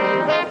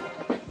means,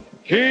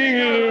 king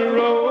of the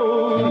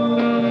road.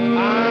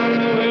 I'm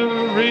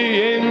every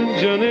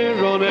engineer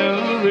on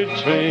every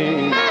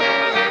train.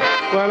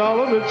 Well, all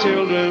of the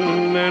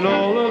children and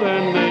all of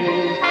their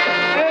names.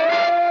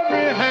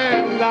 Every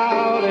hand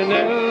out in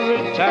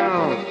every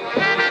town.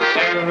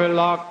 Every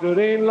lock that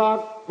ain't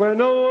locked when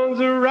no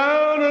one's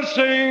around to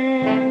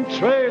sing.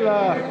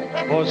 Trailer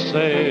for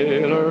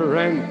sale or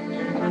rent.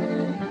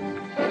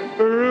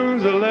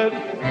 Rooms that let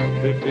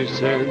 50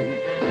 cents.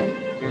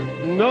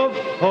 No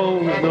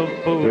phones, no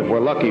food. If we're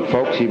lucky,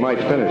 folks, he might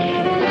finish.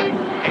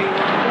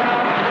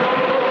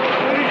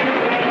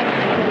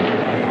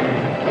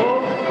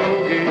 Oh,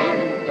 boogie,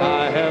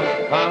 I have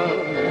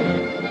found.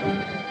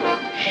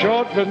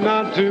 Short but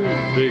not too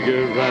big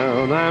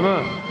around. I'm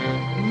a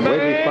Wait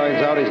till he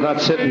finds out he's not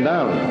sitting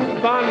down.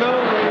 by no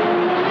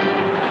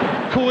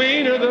means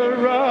queen of the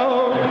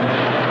road,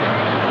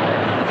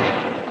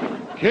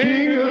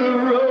 king of the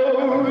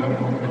road,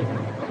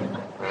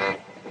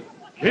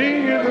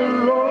 king of the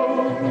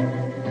road,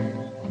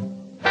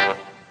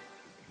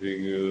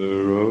 king of the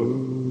road.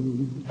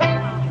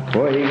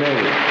 Boy, he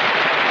made it.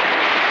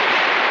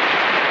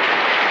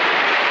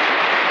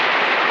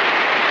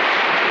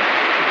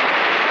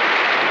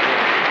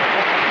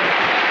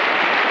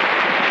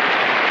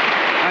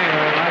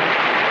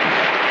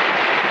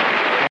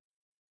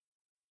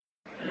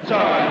 It's all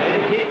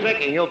right. Keep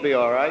thinking he'll be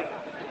all right.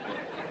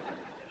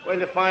 Wait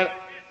till find.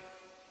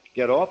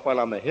 Get off while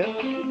I'm a hit.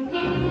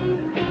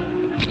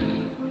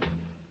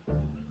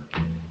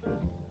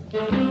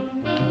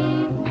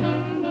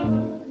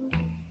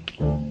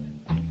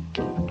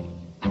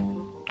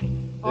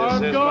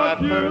 This is my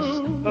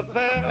first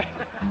affair.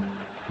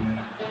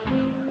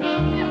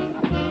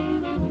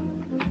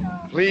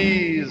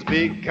 Please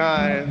be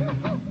kind.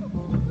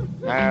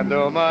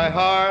 Handle my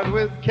heart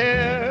with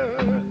care.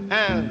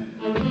 And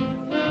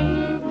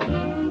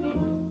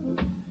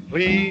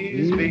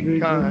please be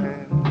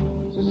kind.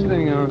 Just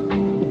hang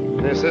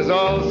on. This is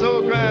all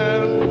so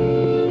grand.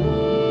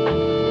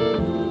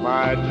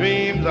 My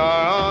dreams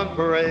are on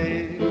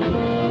parade.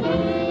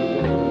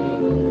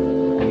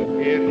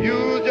 If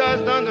you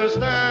just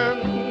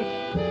understand,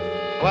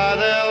 why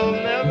they'll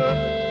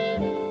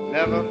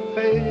never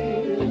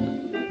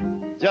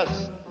fade.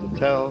 Just to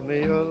tell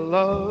me your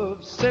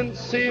love's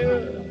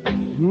sincere.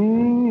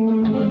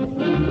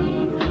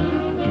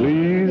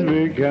 Please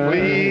be kind.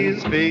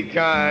 Please be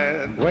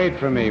kind. Wait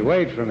for me,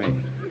 wait for me.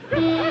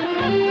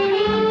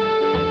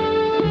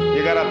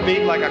 You got a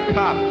beat like a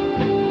cop.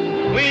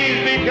 Please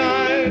be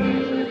kind.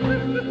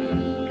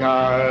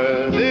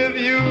 'Cause if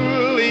you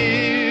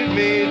leave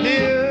me,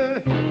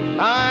 dear,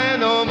 I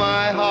know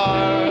my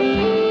heart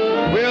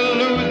will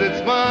lose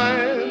its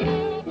mind.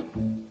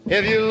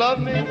 If you love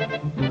me,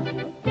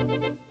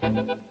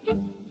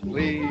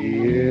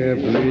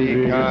 please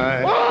be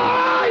kind.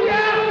 Oh,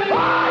 yeah!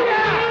 Oh,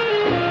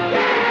 yeah!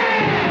 Yeah!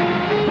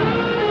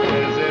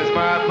 This is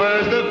my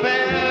first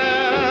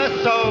affair,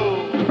 so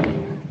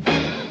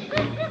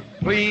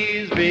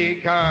please be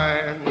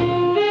kind.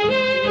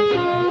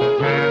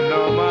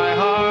 Handle my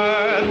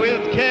heart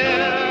with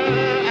care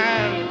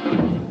and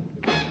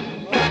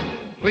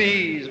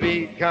please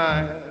be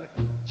kind.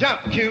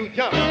 Jump, Q,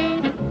 jump.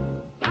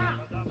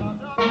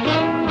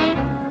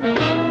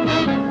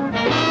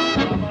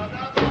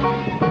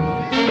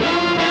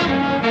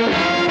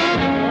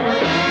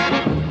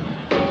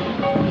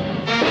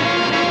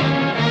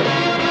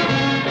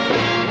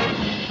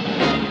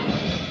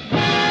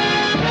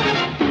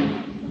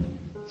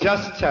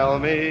 Just tell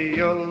me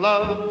your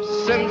love's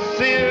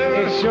sincere.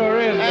 It sure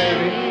is,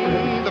 baby.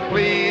 And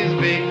please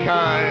be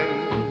kind.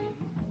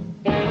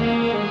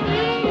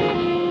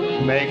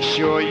 Make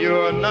sure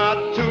you're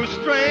not too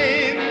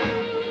strained.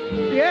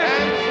 Yeah.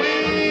 And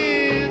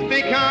please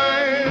be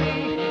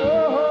kind.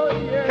 Oh,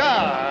 yeah.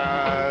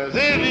 'Cause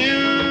if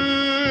you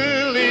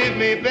leave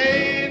me,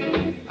 babe,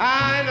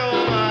 I know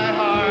my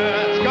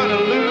heart's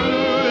gonna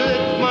lose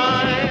its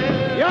mind.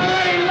 You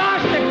already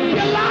lost it.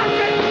 You lost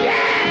it.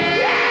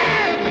 Yeah, yeah.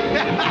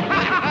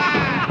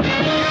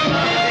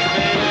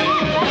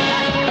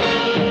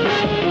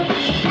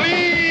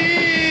 Please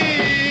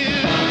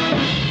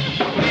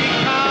be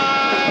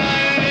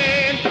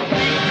kind,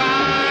 be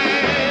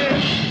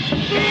kind,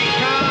 be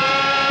kind.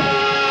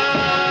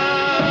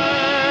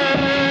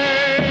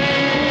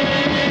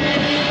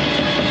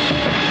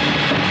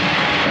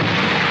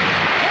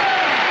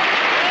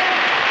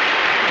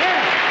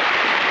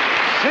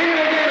 Sing it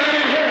again. I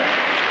didn't hear it.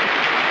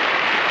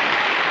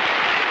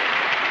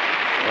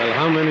 Well,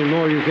 how many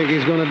more you think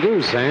he's going to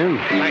do, Sam?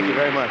 Thank you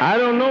very much. I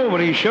don't know,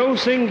 but he sure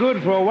sing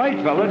good for a white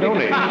fella, don't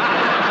he?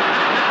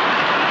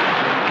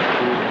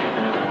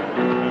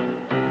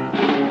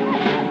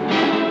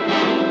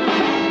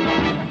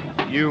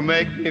 You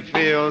make me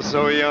feel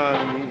so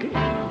young.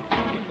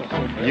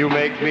 You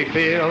make me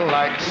feel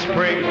like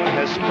spring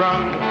has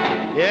sprung.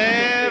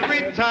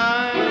 Every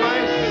time I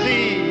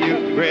see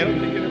you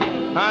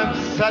grin, I'm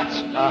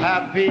such a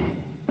happy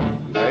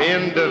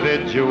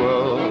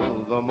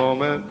individual the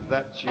moment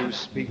that you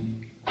speak.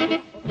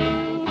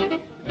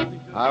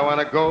 I want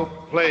to go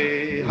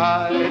play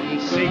hide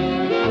and seek.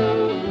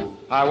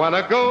 I want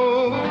to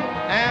go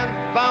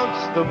and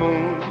bounce the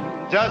moon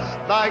just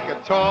like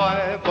a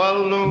toy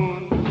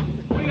balloon.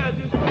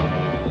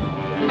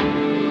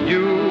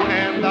 You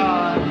and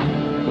I,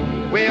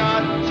 we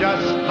are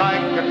just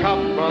like a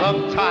couple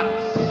of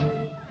tots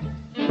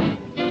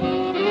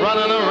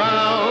running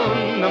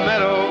around the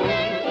meadow,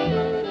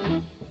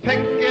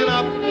 picking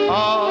up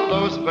all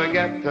those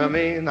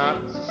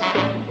forget-me-nots.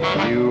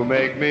 You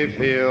make me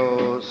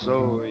feel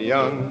so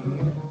young.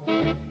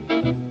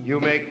 You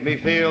make me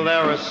feel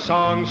there are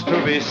songs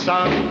to be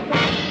sung,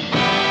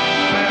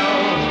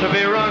 bells to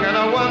be rung, and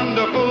a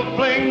wonderful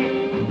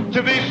fling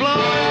to be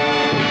flung.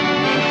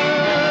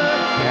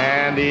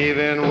 And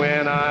even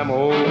when I'm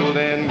old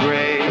and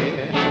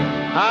gray,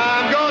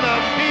 I'm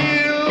gonna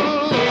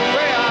feel the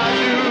way I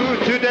do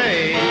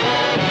today,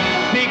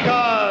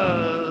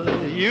 because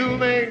you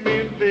make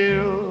me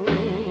feel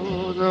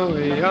so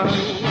young.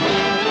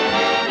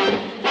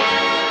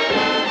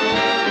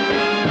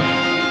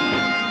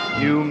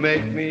 You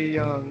make me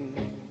young.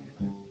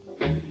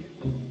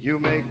 You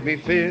make me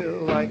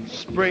feel like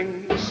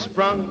spring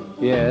sprung.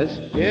 Yes?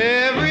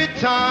 Every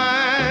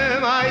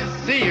time I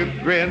see you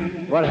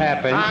grin. What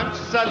happened? I'm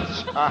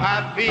such a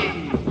happy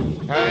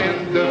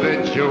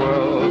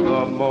individual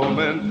the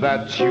moment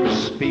that you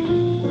speak.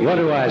 What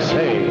do I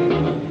say?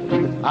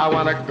 I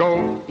want to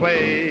go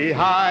play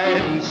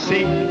hide and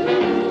seek.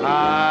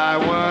 I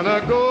want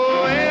to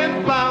go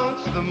and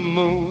bounce the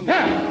moon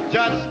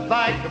just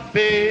like a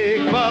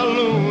big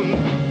balloon,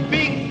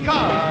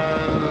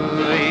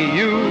 because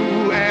you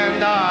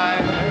and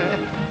I,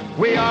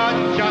 we are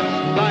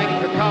just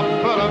like a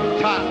couple of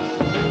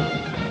tots,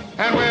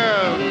 and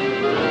we're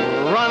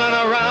running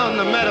around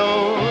the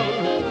meadow,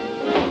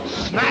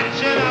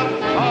 snatching up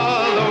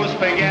all those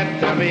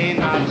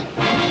forget-me-nots.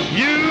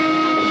 You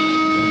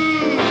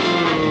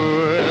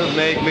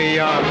make me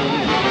young.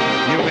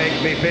 You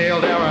make me feel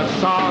there are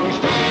songs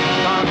to be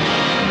sung,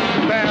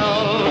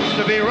 bells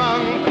to be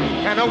rung,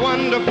 and a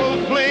wonderful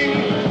fling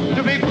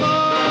to be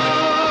flung.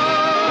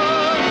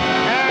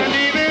 And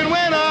even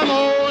when I'm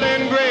old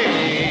and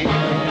gray,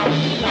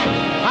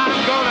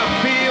 I'm gonna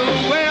feel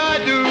the way I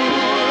do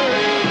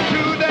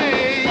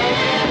today,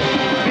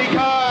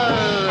 because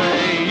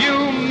you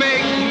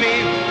make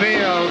me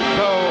feel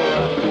so.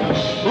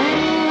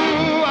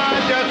 Ooh, I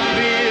just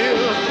feel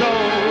so.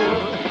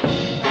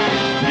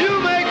 You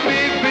make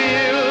me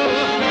feel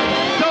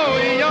so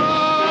young.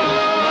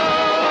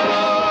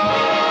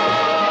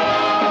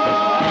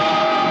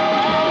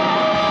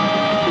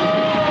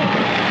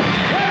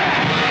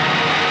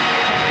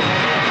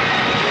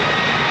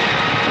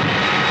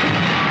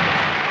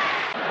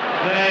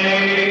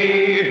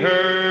 They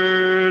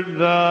heard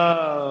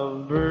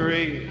the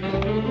breeze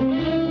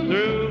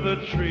through the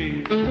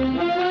trees,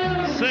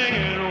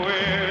 singing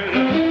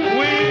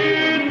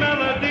weird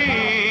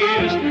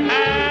melodies,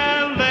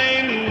 and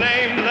they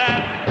named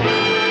that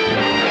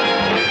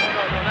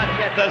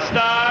the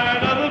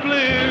start of the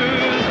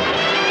blues.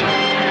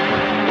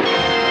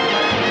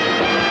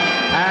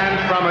 And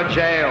from a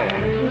jail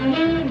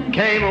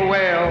came a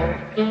wail,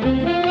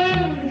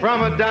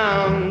 from a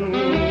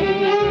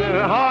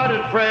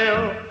down-hearted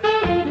frail,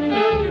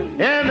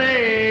 and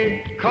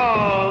they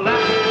call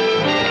that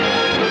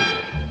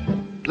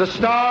the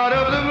start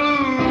of the blues.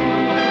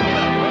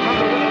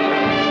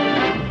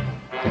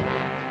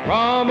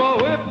 From a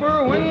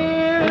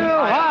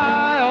whippoorwill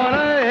high on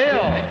a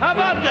hill. How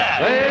about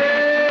that?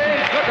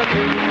 They took a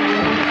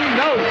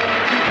note,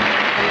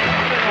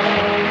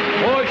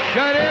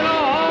 shut in a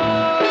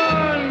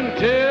horn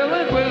till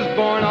it was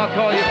born. I'll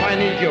call you if I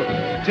need you.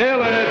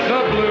 Till it's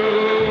a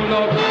blue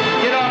note.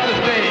 Get off the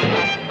stage.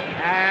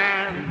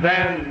 And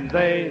then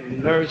they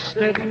nursed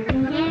it,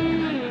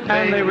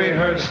 and they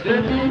rehearsed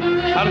it.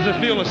 How does it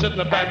feel to sit in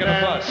the back of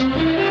the bus? Then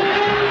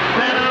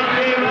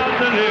I gave up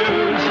the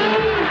news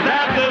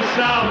that the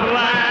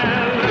Southland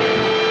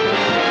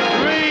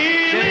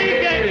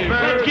really gave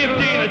birth. Let's give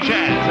Dean a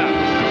chance.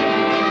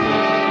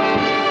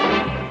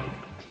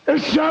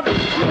 It's up.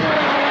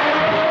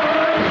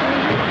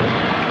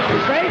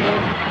 Safe?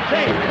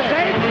 Safe?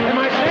 Safe? Am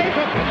I safe?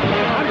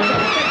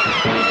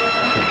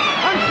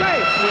 I'm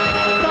safe.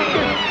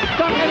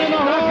 Stuck it in the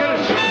hole.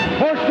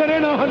 Forced it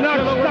in the hole. Not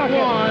stuck it.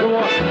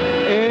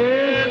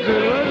 It's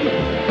good.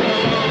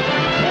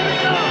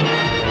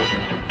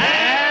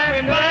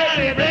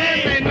 Everybody,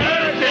 they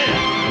nursed it.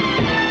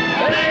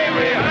 They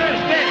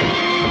rehearsed it.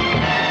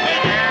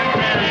 And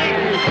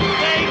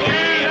they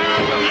came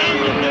up and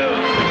knew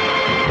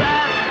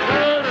that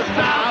the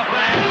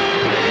Southland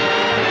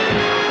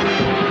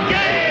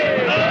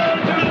gave us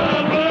the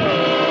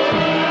blues.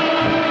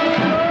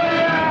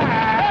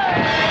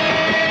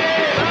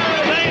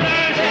 They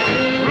nursed it,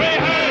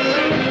 rehearsed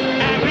it,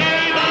 and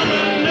came up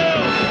and knew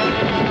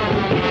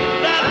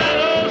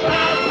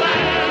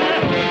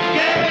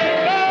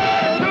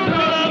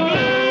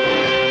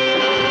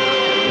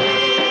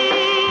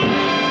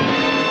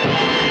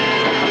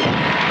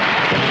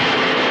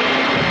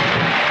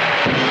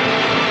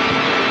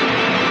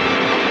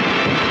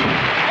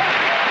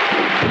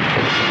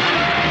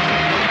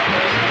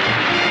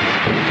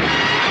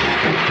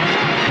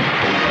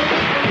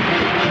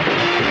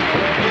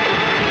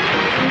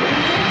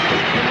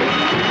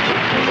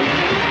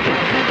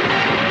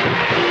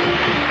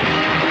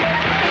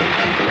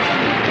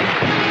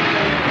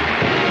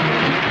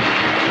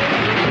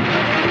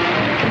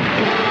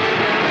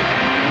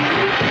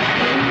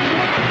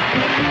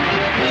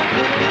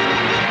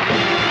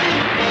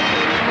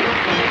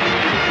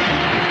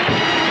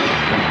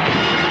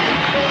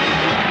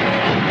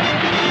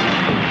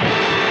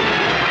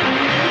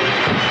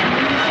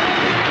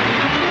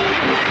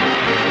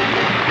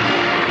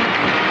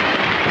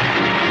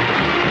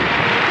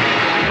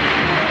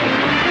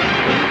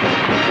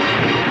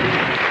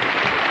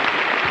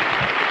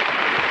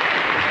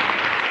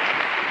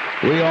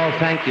all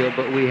thank you,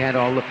 but we had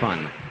all the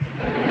fun.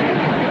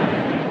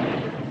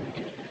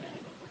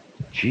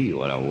 Gee,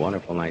 what a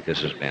wonderful night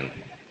this has been.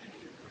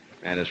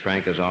 And as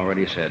Frank has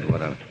already said,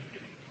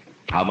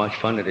 how much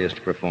fun it is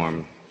to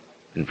perform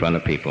in front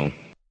of people.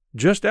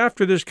 Just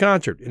after this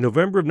concert, in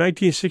November of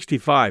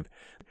 1965,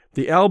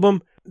 the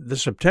album The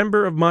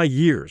September of My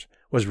Years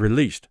was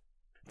released,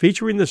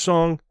 featuring the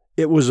song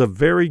It Was a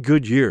Very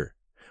Good Year,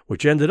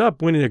 which ended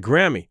up winning a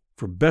Grammy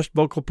for Best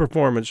Vocal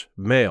Performance,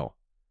 Male.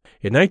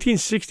 In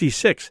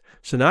 1966,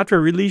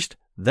 Sinatra released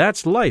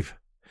That's Life,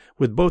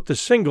 with both the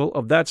single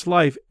of That's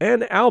Life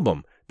and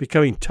album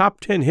becoming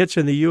top 10 hits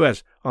in the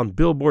U.S. on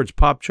Billboard's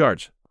pop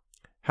charts.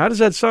 How does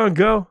that song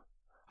go?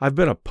 I've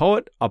been a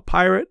poet, a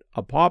pirate,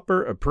 a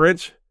pauper, a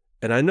prince,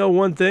 and I know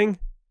one thing.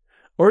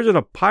 Or is it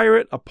a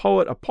pirate, a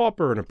poet, a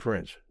pauper, and a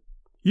prince?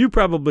 You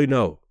probably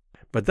know.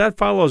 But that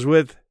follows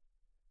with,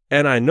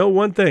 and I know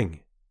one thing.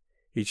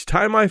 Each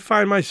time I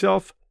find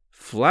myself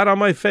flat on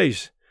my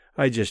face,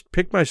 I just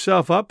pick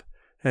myself up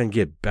and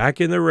get back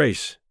in the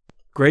race.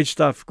 Great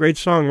stuff, great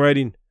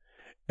songwriting,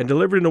 and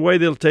delivered in a way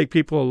that'll take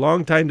people a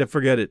long time to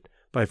forget it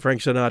by Frank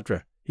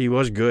Sinatra. He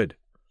was good.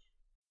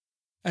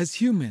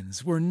 As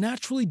humans, we're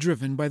naturally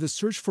driven by the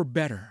search for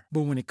better.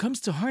 But when it comes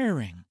to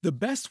hiring, the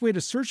best way to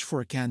search for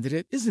a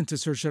candidate isn't to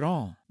search at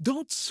all.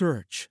 Don't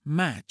search,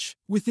 match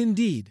with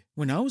Indeed.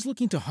 When I was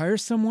looking to hire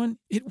someone,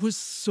 it was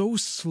so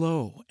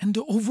slow and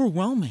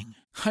overwhelming.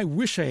 I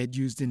wish I had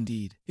used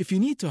Indeed. If you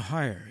need to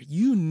hire,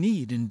 you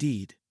need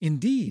Indeed.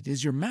 Indeed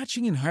is your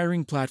matching and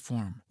hiring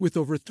platform with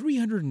over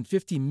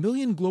 350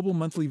 million global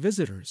monthly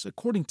visitors,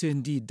 according to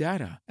Indeed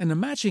data, and a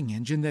matching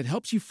engine that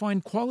helps you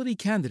find quality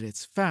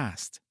candidates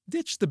fast.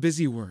 Ditch the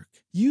busy work.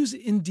 Use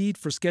Indeed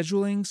for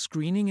scheduling,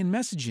 screening, and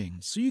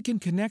messaging so you can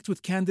connect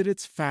with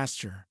candidates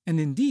faster. And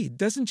Indeed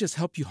doesn't just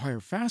help you hire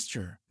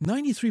faster.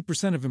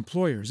 93% of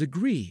employers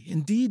agree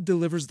Indeed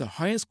delivers the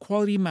highest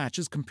quality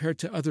matches compared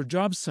to other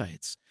job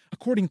sites,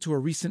 according to a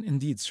recent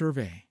Indeed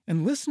survey.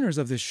 And listeners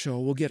of this show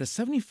will get a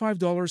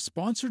 $75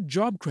 sponsored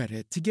job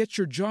credit to get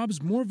your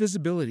jobs more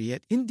visibility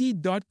at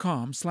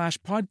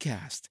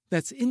Indeed.com/podcast.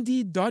 That's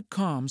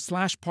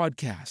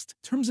Indeed.com/podcast.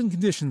 Terms and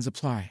conditions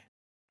apply.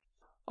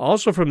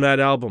 Also from that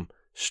album,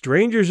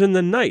 Strangers in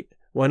the Night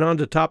went on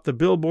to top the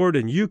Billboard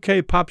and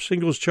UK pop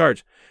singles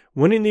charts,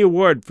 winning the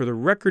award for the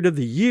Record of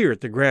the Year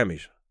at the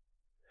Grammys.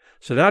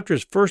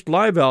 Sinatra's first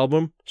live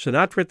album,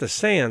 Sinatra at the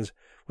Sands,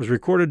 was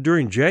recorded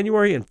during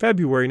January and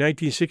February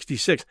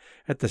 1966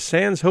 at the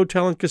Sands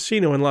Hotel and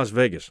Casino in Las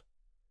Vegas.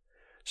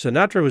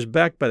 Sinatra was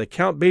backed by the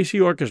Count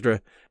Basie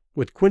Orchestra,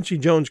 with Quincy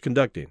Jones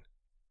conducting.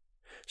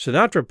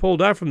 Sinatra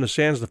pulled out from the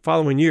Sands the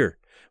following year,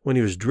 when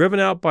he was driven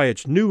out by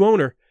its new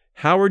owner,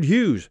 Howard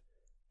Hughes,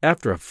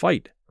 after a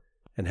fight.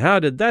 And how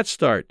did that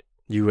start,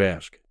 you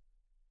ask?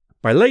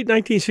 By late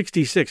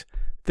 1966,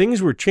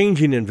 things were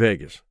changing in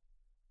Vegas.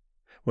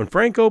 When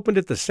Frank opened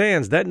at the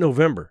Sands that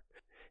November,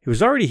 he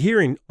was already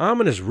hearing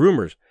ominous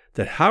rumors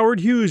that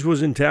Howard Hughes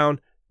was in town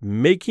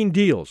making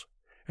deals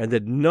and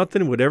that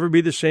nothing would ever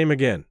be the same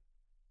again.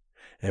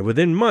 And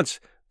within months,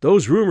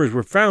 those rumors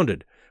were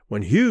founded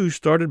when Hughes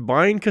started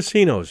buying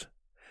casinos,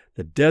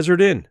 the Desert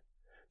Inn,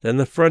 then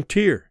the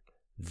Frontier,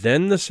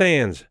 then the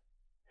Sands.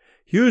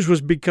 Hughes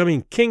was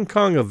becoming King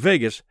Kong of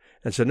Vegas,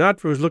 and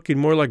Sinatra was looking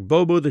more like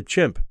Bobo the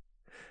Chimp.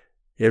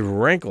 It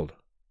rankled.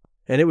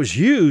 And it was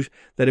Hughes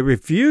that had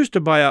refused to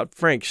buy out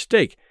Frank's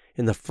stake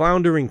in the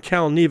floundering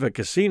Cal Neva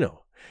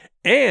Casino.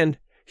 And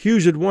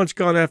Hughes had once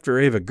gone after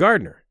Ava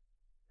Gardner.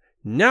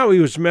 Now he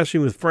was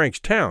messing with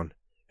Frank's town,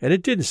 and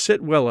it didn't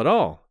sit well at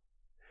all.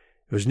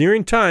 It was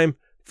nearing time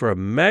for a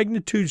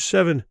magnitude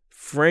 7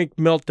 Frank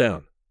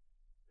meltdown.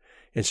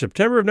 In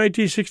September of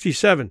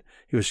 1967,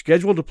 he was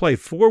scheduled to play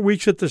 4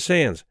 weeks at the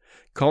Sands,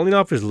 calling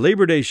off his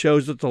Labor Day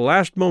shows at the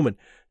last moment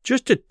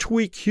just to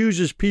tweak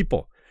Hughes's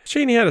people,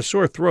 saying he had a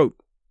sore throat.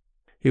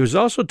 He was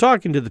also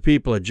talking to the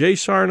people at Jay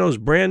Sarno's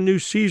brand new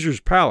Caesars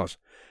Palace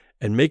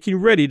and making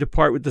ready to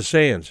part with the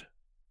Sands.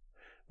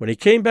 When he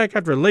came back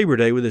after Labor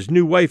Day with his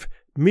new wife,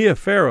 Mia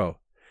Farrow,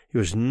 he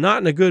was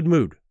not in a good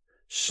mood,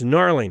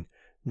 snarling,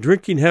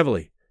 drinking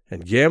heavily,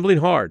 and gambling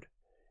hard,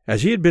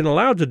 as he had been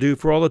allowed to do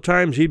for all the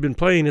times he'd been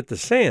playing at the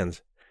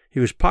Sands. He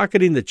was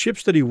pocketing the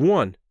chips that he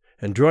won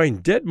and drawing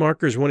debt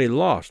markers when he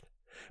lost,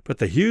 but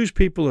the Hughes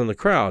people in the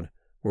crowd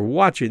were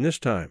watching this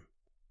time.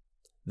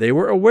 They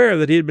were aware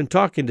that he had been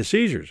talking to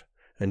Caesars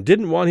and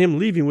didn't want him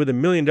leaving with $1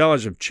 million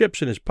of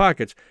chips in his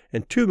pockets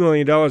and $2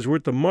 million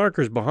worth of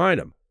markers behind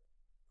him.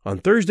 On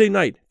Thursday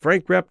night,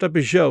 Frank wrapped up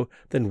his show,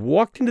 then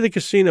walked into the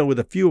casino with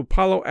a few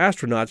Apollo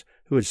astronauts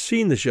who had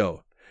seen the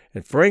show,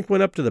 and Frank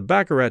went up to the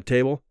baccarat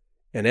table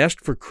and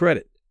asked for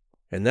credit.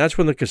 And that's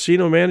when the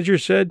casino manager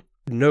said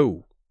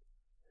no.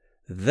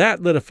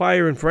 That lit a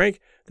fire in Frank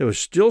that was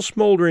still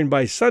smoldering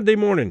by Sunday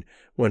morning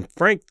when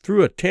Frank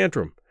threw a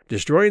tantrum,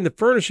 destroying the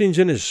furnishings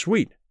in his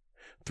suite,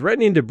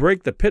 threatening to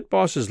break the pit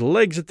boss's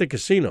legs at the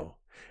casino,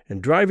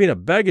 and driving a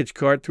baggage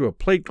cart through a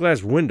plate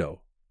glass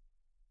window.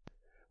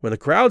 When the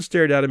crowd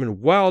stared at him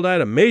in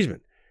wild-eyed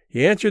amazement,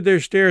 he answered their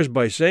stares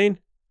by saying,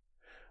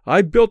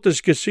 "I built this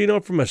casino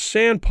from a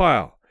sand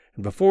pile,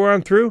 and before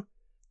I'm through,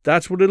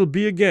 That's what it'll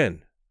be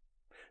again.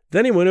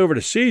 Then he went over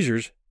to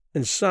Caesars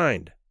and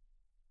signed.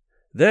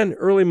 Then,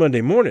 early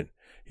Monday morning,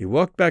 he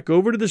walked back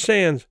over to the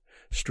Sands,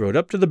 strode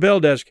up to the bell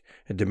desk,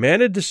 and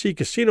demanded to see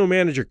casino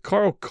manager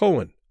Carl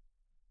Cohen.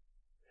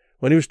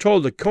 When he was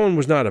told that Cohen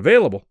was not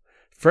available,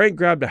 Frank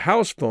grabbed a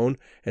house phone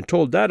and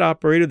told that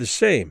operator the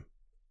same,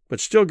 but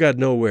still got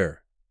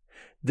nowhere.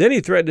 Then he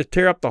threatened to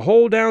tear up the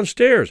whole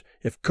downstairs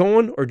if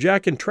Cohen or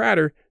Jack and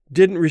Tratter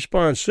didn't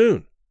respond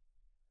soon.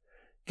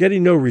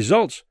 Getting no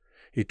results,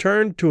 he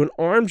turned to an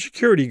armed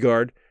security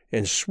guard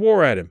and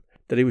swore at him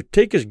that he would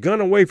take his gun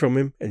away from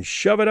him and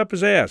shove it up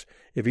his ass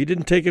if he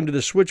didn't take him to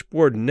the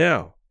switchboard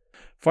now.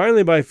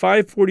 Finally, by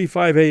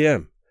 5:45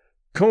 a.m.,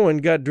 Cohen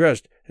got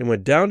dressed and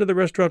went down to the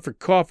restaurant for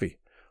coffee,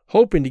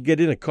 hoping to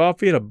get in a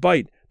coffee and a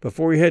bite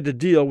before he had to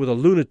deal with a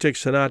lunatic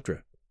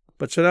Sinatra.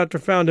 But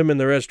Sinatra found him in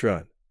the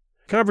restaurant.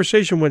 The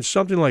conversation went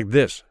something like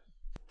this.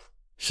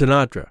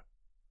 Sinatra: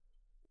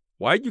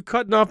 "Why you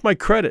cutting off my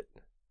credit?"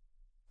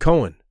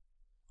 Cohen: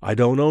 "I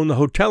don't own the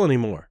hotel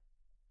anymore."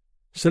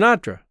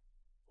 Sinatra: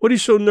 "What are you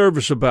so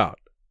nervous about?"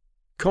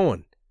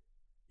 Cohen: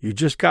 "You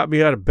just got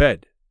me out of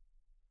bed."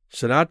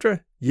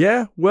 Sinatra: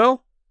 "Yeah?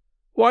 Well,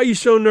 why are you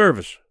so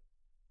nervous?"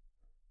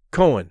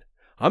 Cohen: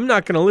 "I'm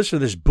not going to listen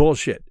to this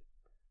bullshit."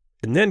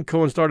 And then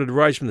Cohen started to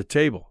rise from the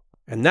table.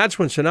 And that's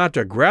when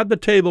Sinatra grabbed the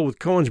table with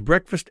Cohen's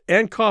breakfast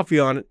and coffee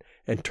on it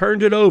and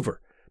turned it over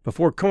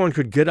before Cohen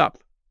could get up.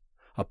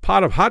 A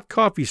pot of hot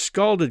coffee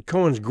scalded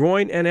Cohen's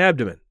groin and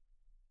abdomen.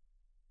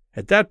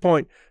 At that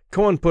point,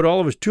 Cohen put all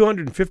of his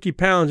 250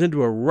 pounds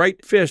into a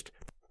right fist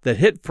that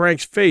hit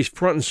Frank's face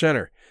front and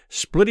center,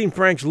 splitting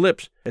Frank's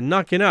lips and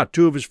knocking out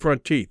 2 of his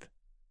front teeth.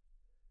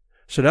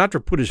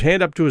 Sinatra put his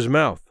hand up to his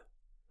mouth.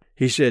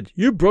 He said,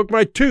 "You broke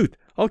my tooth.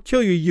 I'll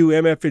kill you, you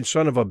MFing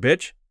son of a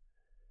bitch."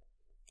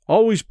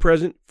 Always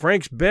present,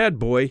 Frank's bad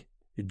boy,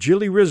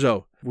 Jilly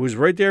Rizzo, who was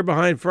right there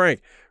behind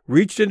Frank,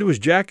 reached into his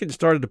jacket and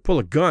started to pull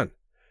a gun,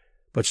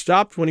 but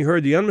stopped when he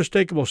heard the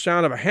unmistakable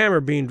sound of a hammer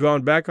being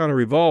drawn back on a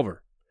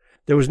revolver.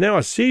 There was now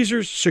a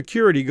Caesars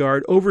security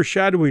guard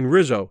overshadowing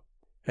Rizzo,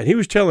 and he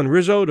was telling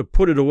Rizzo to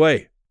put it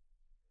away.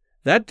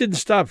 That didn't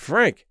stop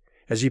Frank,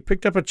 as he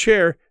picked up a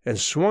chair and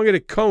swung it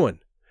at Cohen,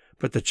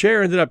 but the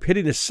chair ended up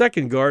hitting the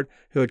second guard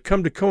who had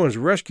come to Cohen's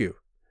rescue,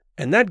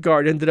 and that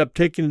guard ended up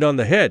taking it on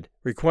the head,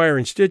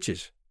 requiring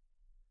stitches.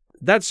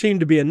 That seemed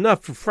to be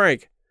enough for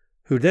Frank,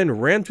 who then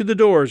ran through the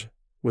doors,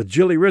 with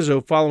Jilly Rizzo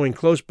following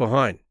close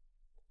behind.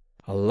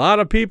 A lot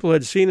of people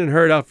had seen and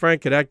heard how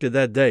Frank had acted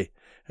that day,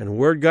 and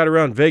word got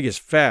around Vegas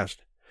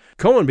fast.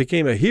 Cohen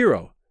became a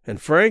hero,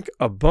 and Frank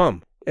a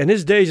bum, and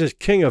his days as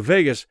king of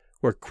Vegas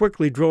were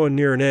quickly drawing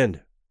near an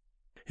end.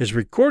 His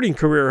recording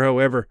career,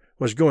 however,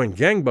 was going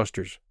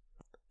gangbusters,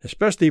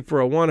 especially for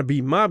a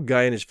wannabe mob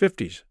guy in his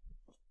 50s.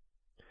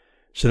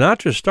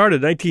 Sinatra started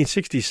in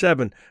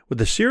 1967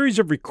 with a series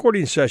of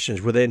recording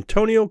sessions with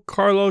Antonio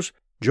Carlos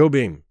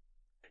Jobim.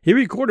 He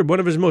recorded one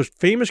of his most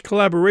famous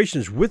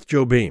collaborations with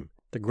Jobim,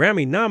 the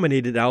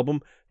Grammy-nominated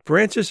album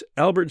Francis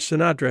Albert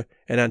Sinatra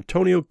and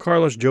Antonio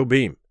Carlos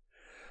Jobim,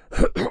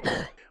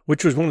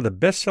 which was one of the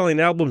best-selling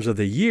albums of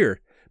the year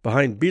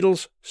behind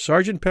Beatles'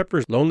 Sgt.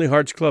 Pepper's Lonely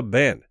Hearts Club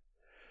Band.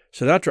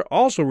 Sinatra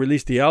also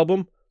released the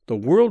album The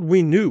World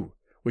We Knew,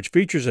 which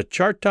features a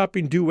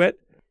chart-topping duet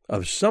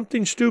of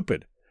Something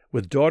Stupid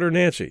with daughter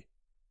Nancy.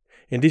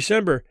 In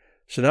December,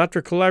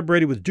 Sinatra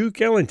collaborated with Duke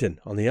Ellington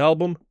on the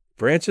album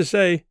Francis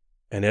A.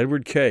 and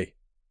Edward K.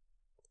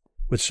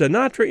 With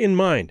Sinatra in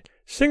mind,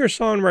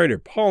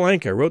 singer-songwriter Paul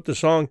Anka wrote the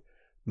song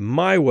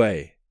My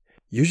Way,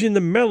 using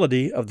the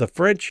melody of the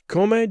French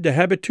Comme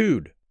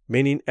d'habitude,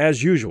 meaning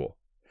as usual,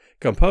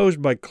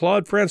 composed by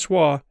Claude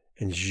François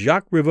and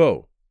Jacques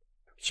Rivaux.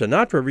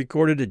 Sinatra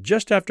recorded it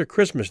just after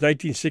Christmas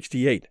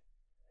 1968.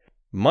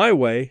 My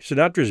Way,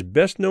 Sinatra's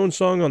best-known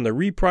song on the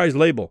Reprise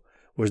label,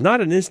 was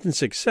not an instant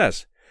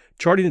success,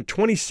 charting at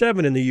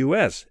 27 in the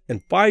U.S.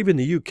 and 5 in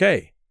the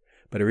U.K.,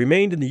 but it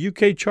remained in the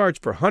U.K. charts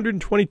for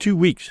 122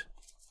 weeks,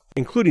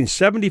 including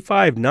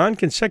 75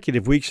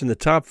 non-consecutive weeks in the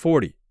top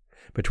 40,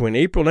 between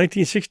April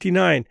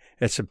 1969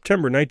 and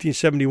September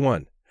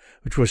 1971,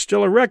 which was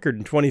still a record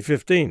in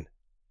 2015.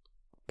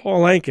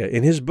 Paul Anka,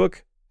 in his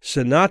book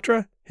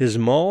Sinatra, His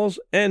Malls,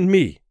 and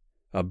Me,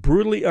 a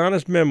brutally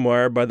honest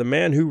memoir by the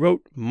man who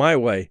wrote My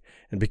Way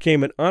and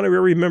became an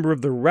honorary member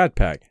of the Rat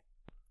Pack,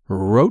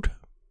 wrote,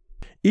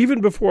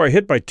 "Even before I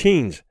hit my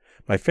teens,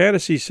 my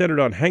fantasies centered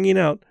on hanging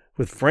out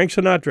with Frank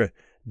Sinatra,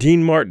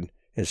 Dean Martin,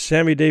 and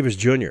Sammy Davis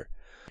Jr.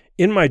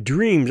 In my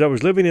dreams, I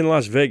was living in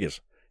Las Vegas,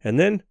 and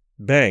then,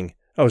 bang,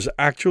 I was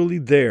actually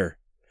there.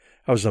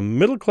 I was a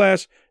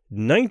middle-class,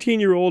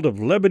 19-year-old of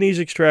Lebanese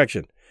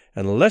extraction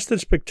and less than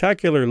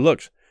spectacular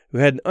looks who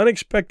had an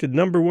unexpected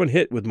 #1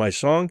 hit with my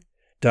song,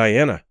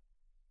 Diana.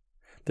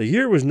 The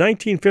year was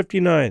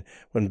 1959,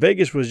 when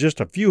Vegas was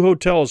just a few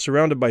hotels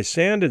surrounded by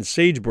sand and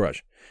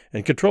sagebrush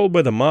and controlled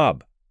by the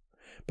mob.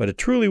 But it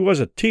truly was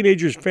a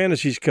teenager's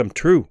fantasies come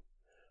true.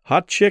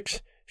 Hot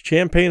chicks,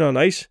 champagne on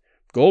ice,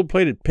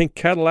 gold-plated pink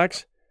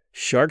Cadillacs,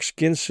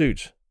 shark-skin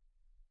suits.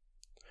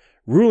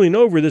 Ruling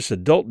over this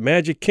adult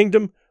magic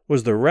kingdom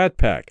was the Rat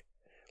Pack,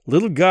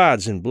 little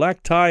gods in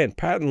black tie and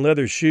patent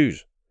leather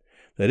shoes.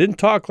 They didn't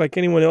talk like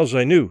anyone else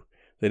I knew.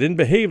 They didn't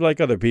behave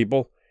like other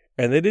people,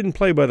 and they didn't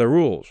play by the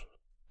rules.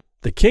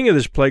 The king of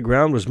this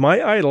playground was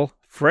my idol,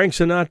 Frank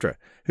Sinatra,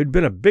 who'd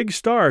been a big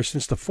star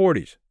since the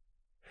 40s.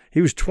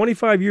 He was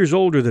 25 years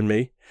older than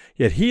me,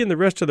 yet he and the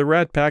rest of the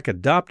Rat Pack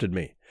adopted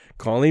me,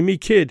 calling me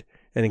kid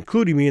and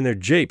including me in their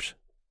japes.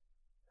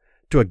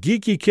 To a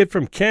geeky kid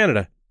from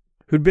Canada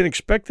who'd been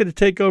expected to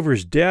take over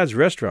his dad's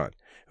restaurant,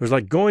 it was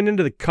like going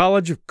into the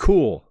College of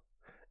Cool.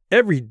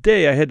 Every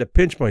day I had to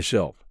pinch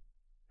myself.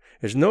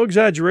 It's no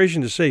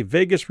exaggeration to say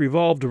Vegas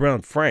revolved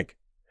around Frank.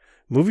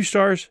 Movie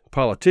stars,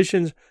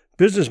 politicians,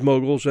 business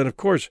moguls, and of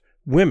course,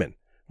 women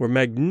were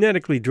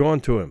magnetically drawn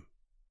to him.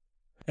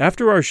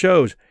 After our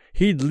shows,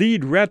 he'd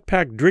lead Rat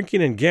Pack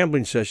drinking and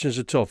gambling sessions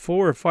until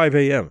 4 or 5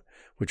 a.m.,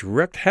 which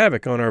wreaked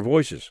havoc on our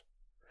voices.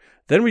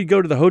 Then we'd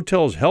go to the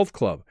hotel's health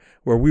club,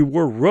 where we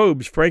wore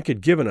robes Frank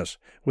had given us,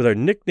 with our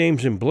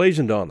nicknames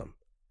emblazoned on them.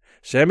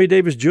 Sammy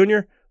Davis Jr.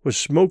 was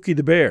Smokey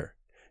the Bear.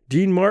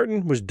 Dean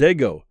Martin was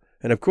Dago.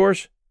 And of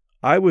course,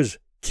 I was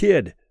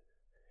Kid.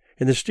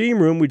 In the steam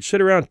room, we'd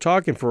sit around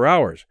talking for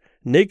hours,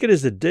 naked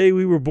as the day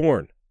we were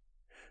born.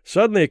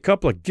 Suddenly, a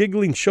couple of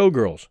giggling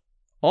showgirls,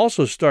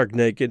 also stark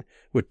naked,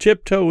 would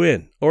tiptoe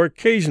in, or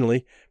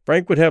occasionally,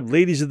 Frank would have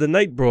ladies of the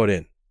night brought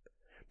in.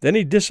 Then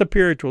he'd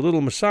disappear to a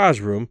little massage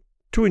room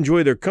to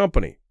enjoy their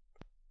company.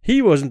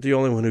 He wasn't the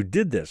only one who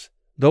did this,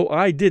 though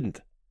I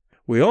didn't.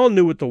 We all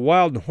knew what the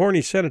wild and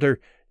horny Senator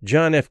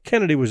John F.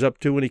 Kennedy was up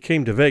to when he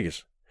came to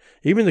Vegas.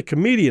 Even the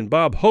comedian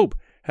Bob Hope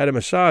had a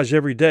massage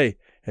every day,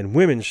 and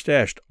women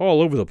stashed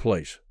all over the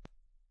place.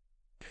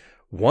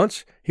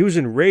 Once, he was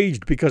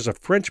enraged because a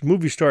French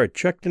movie star had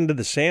checked into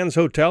the Sands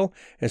Hotel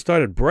and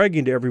started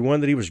bragging to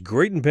everyone that he was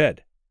great in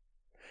bed.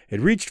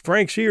 It reached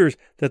Frank's ears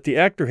that the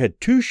actor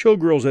had 2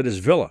 showgirls at his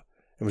villa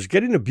and was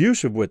getting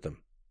abusive with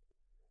them.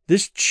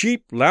 "This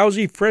cheap,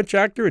 lousy French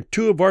actor and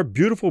 2 of our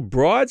beautiful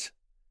broads?"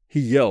 he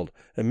yelled,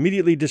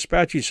 immediately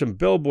dispatching some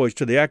bellboys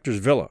to the actor's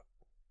villa.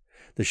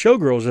 The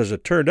showgirls, as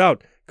it turned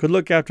out, could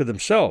look after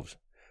themselves.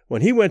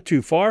 When he went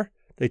too far,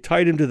 they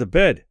tied him to the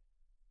bed.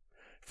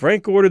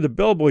 Frank ordered the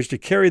bellboys to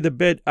carry the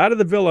bed out of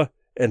the villa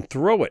and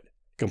throw it,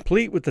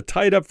 complete with the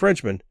tied-up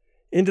Frenchman,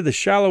 into the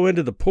shallow end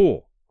of the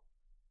pool.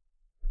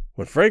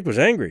 When Frank was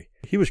angry,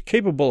 he was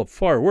capable of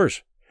far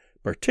worse,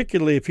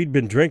 particularly if he'd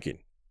been drinking.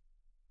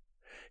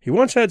 He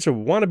once had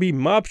some wannabe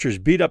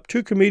mobsters beat up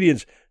 2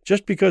 comedians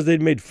just because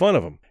they'd made fun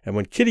of him, and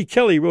when Kitty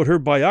Kelly wrote her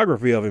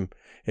biography of him,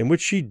 in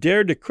which she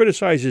dared to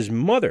criticize his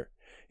mother,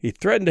 he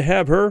threatened to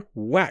have her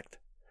whacked.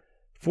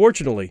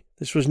 Fortunately,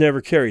 this was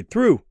never carried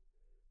through,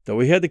 though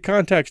he had the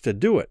contacts to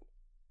do it.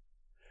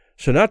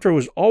 Sinatra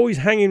was always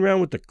hanging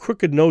around with the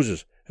crooked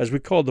noses, as we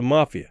called the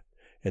mafia,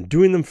 and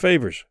doing them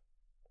favors.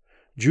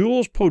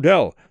 Jules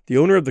Podell, the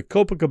owner of the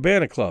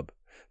Copacabana Club,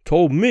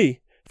 told me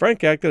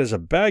Frank acted as a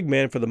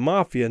bagman for the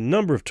mafia a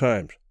number of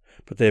times,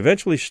 but they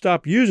eventually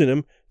stopped using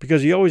him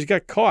because he always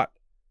got caught.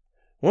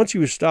 Once he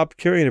was stopped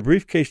carrying a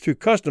briefcase through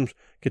customs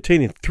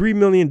containing $3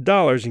 million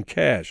in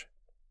cash.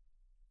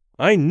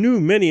 I knew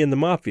many in the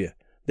mafia.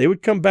 They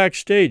would come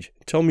backstage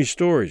and tell me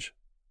stories.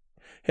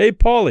 "Hey,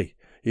 Paulie,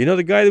 you know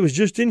the guy that was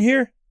just in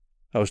here?"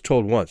 I was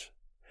told once.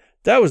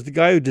 That was the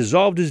guy who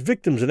dissolved his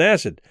victims in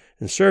acid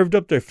and served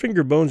up their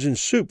finger bones in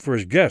soup for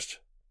his guests.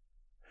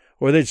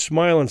 Or they'd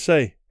smile and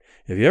say,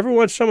 "If you ever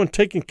want someone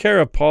taken care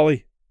of,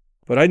 Paulie,"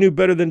 but I knew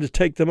better than to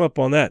take them up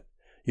on that.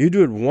 You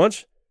do it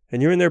once,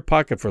 and you're in their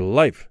pocket for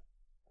life.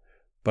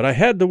 But I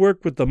had to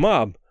work with the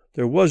mob.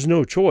 There was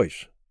no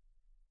choice.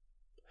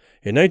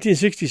 In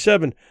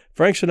 1967,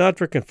 Frank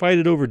Sinatra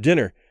confided over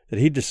dinner that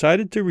he'd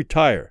decided to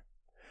retire.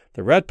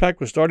 The Rat Pack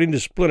was starting to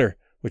splinter,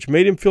 which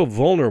made him feel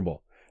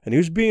vulnerable, and he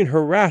was being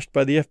harassed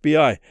by the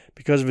FBI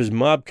because of his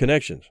mob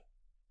connections.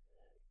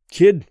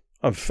 "Kid,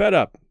 I'm fed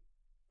up,"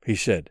 he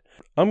said.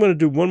 "I'm going to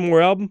do one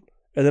more album,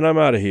 and then I'm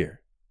out of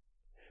here."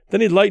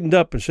 Then he lightened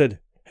up and said,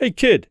 "Hey,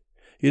 kid,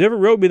 you never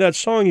wrote me that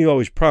song you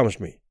always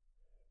promised me.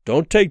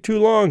 Don't take too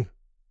long."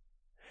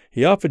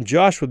 He often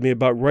joshed with me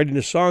about writing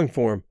a song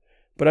for him,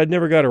 but I'd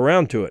never got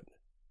around to it.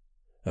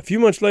 A few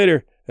months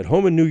later, at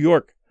home in New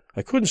York,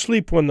 I couldn't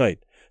sleep one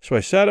night, so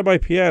I sat at my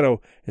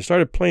piano and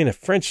started playing a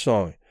French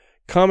song,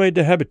 Comme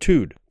de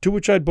Habitude, to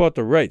which I'd bought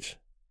the rights.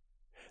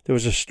 There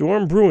was a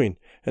storm brewing,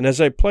 and as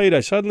I played,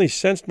 I suddenly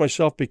sensed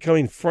myself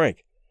becoming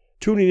Frank,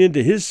 tuning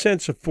into his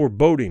sense of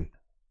foreboding.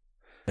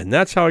 And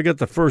that's how I got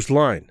the first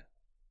line.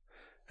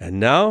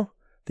 "And now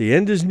the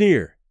end is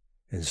near,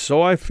 and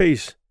so I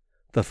face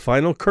the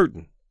final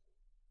curtain."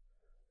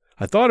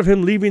 I thought of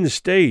him leaving the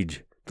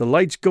stage, the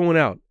lights going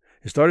out,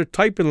 and started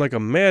typing like a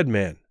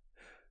madman,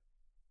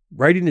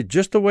 writing it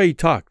just the way he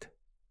talked.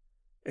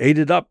 Ate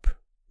it up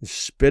and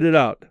spit it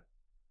out.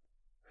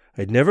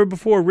 I'd never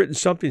before written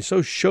something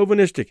so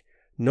chauvinistic,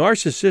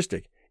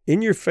 narcissistic,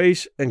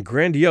 in-your-face, and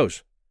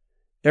grandiose.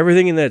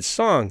 Everything in that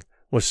song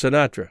was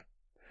Sinatra.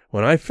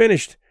 When I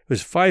finished, it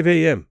was 5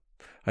 a.m.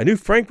 I knew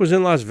Frank was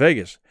in Las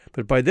Vegas,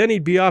 but by then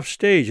he'd be off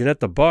stage and at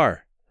the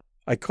bar.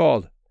 I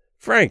called,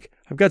 "Frank,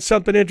 I've got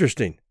something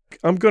interesting.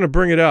 I'm going to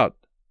bring it out."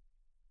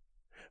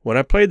 When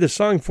I played the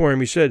song for him,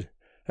 he said,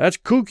 "That's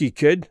kooky,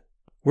 kid.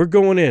 We're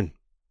going in."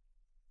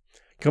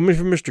 Coming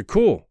from Mr.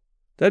 Cool,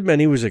 that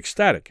meant he was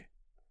ecstatic.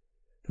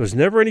 There was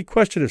never any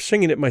question of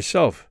singing it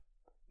myself.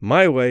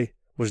 My way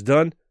was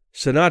done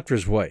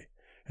Sinatra's way,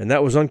 and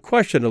that was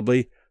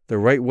unquestionably the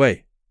right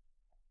way.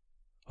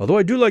 Although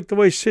I do like the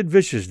way Sid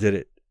Vicious did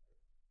it.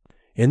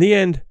 In the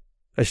end,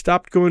 I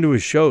stopped going to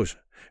his shows.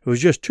 It was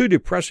just too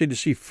depressing to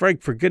see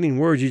Frank forgetting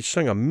words he'd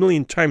sung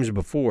 1,000,000 times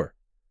before.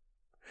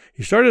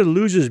 He started to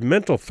lose his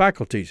mental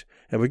faculties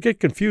and would get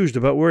confused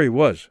about where he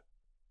was.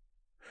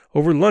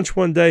 Over lunch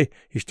one day,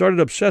 he started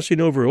obsessing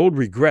over old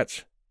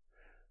regrets.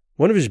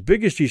 One of his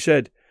biggest, he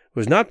said,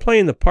 was not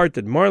playing the part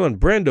that Marlon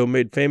Brando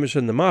made famous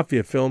in the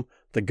mafia film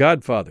The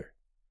Godfather.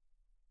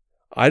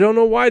 "I don't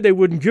know why they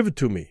wouldn't give it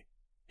to me,"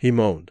 he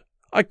moaned.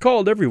 "I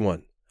called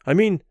everyone. I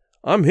mean,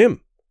 I'm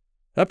him.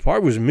 That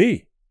part was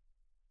me."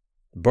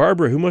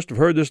 Barbara, who must have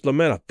heard this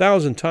lament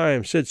 1,000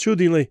 times, said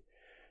soothingly,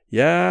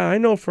 "Yeah, I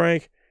know,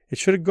 Frank. It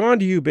should have gone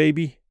to you,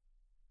 baby."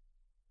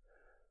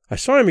 I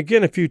saw him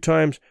again a few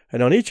times,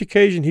 and on each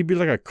occasion he'd be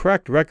like a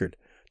cracked record,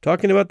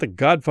 talking about the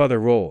Godfather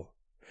role.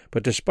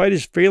 But despite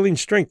his failing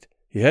strength,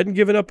 he hadn't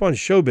given up on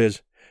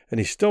showbiz, and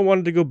he still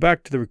wanted to go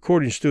back to the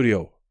recording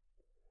studio.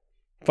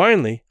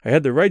 Finally, I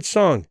had the right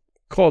song,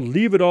 called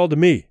 "Leave It All to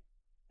Me,"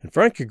 and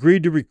Frank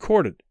agreed to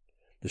record it.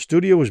 The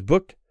studio was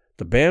booked,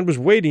 the band was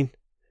waiting,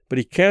 but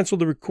he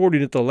canceled the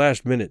recording at the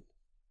last minute.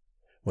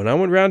 When I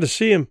went round to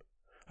see him,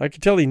 I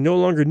could tell he no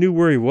longer knew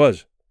where he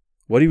was,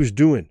 what he was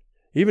doing,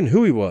 even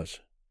who he was.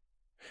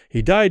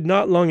 He died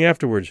not long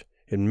afterwards,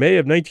 in May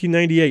of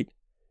 1998,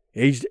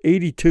 aged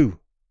 82.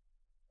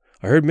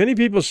 I heard many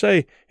people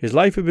say his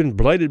life had been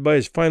blighted by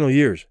his final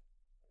years,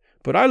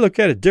 but I look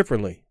at it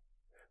differently.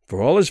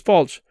 For all his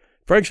faults,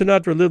 Frank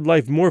Sinatra lived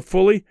life more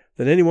fully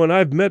than anyone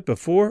I've met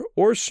before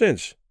or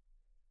since.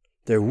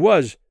 There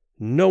was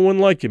no one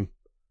like him,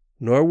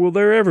 nor will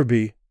there ever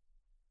be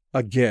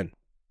again.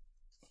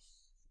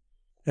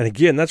 And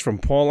again, that's from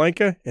Paul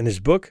Anka in his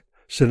book,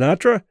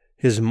 Sinatra,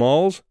 His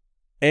Malls,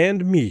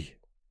 and Me.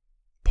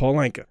 Paul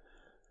Anka.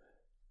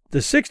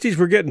 The 60s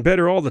were getting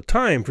better all the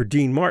time for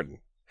Dean Martin.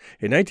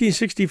 In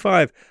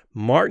 1965,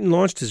 Martin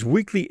launched his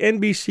weekly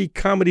NBC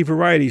comedy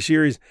variety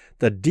series,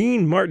 The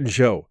Dean Martin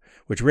Show,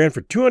 which ran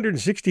for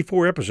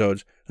 264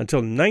 episodes until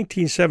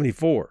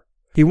 1974.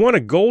 He won a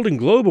Golden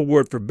Globe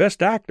Award for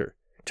Best Actor,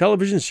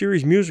 Television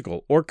Series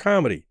Musical, or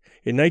Comedy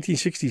in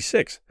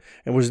 1966,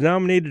 and was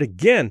nominated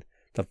again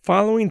the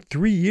following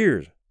 3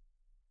 years.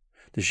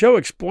 The show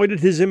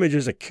exploited his image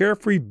as a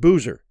carefree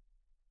boozer.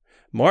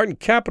 Martin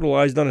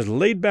capitalized on his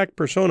laid-back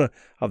persona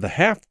of the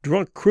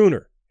half-drunk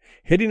crooner,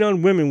 hitting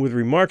on women with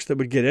remarks that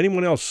would get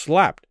anyone else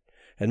slapped,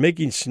 and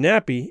making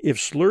snappy, if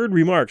slurred,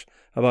 remarks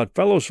about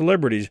fellow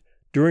celebrities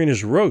during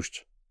his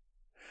roasts.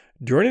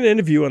 During an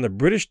interview on the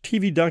British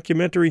TV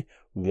documentary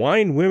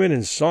Wine, Women,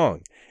 and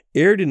Song,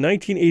 aired in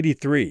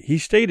 1983, he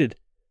stated,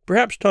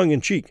 perhaps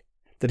tongue-in-cheek,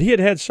 that he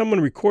had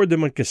someone record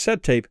them on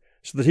cassette tape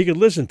so that he could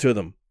listen to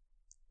them.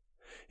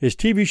 His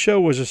TV show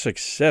was a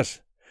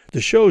success.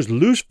 The show's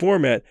loose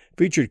format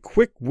featured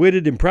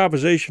quick-witted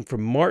improvisation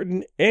from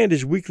Martin and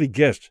his weekly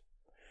guests.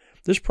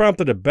 This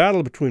prompted a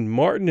battle between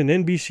Martin and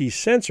NBC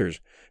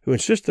censors, who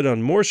insisted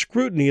on more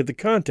scrutiny of the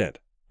content.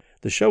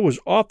 The show was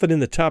often in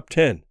the top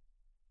 10.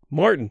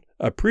 Martin,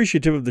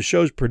 appreciative of the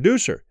show's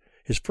producer,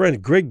 his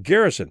friend Greg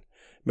Garrison,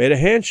 made a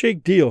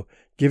handshake deal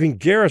giving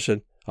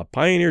Garrison, a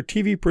pioneer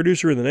TV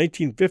producer in the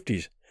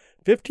 1950s,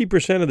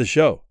 50% of the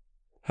show.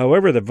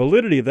 However, the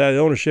validity of that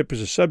ownership is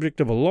the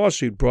subject of a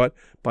lawsuit brought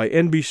by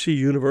NBC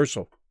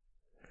Universal.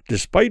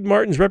 Despite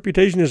Martin's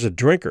reputation as a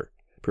drinker,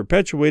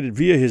 perpetuated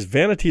via his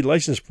vanity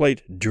license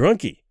plate,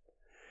 Drunkie,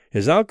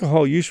 his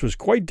alcohol use was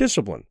quite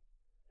disciplined.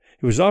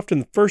 He was often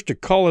the first to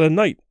call it a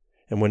night,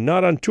 and when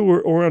not on tour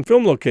or on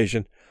film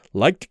location,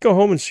 liked to go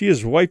home and see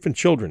his wife and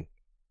children.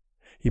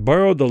 He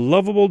borrowed the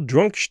lovable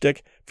drunk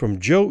shtick from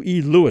Joe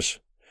E. Lewis,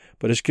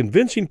 but his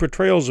convincing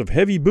portrayals of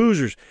heavy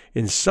boozers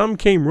in Some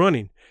Came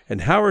Running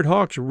and Howard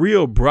Hawks'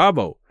 Rio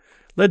Bravo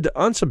led to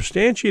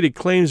unsubstantiated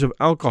claims of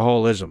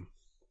alcoholism.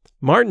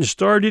 Martin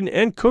starred in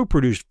and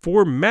co-produced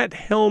 4 Matt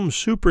Helm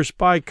super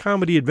spy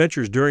comedy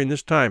adventures during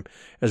this time,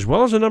 as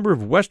well as a number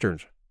of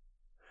westerns.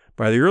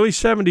 By the early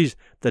 70s,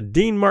 The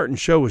Dean Martin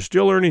Show was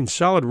still earning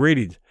solid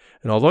ratings,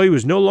 and although he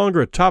was no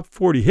longer a top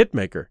 40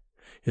 hitmaker,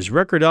 his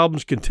record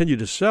albums continued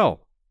to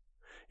sell.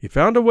 He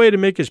found a way to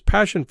make his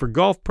passion for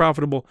golf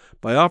profitable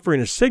by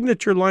offering a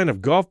signature line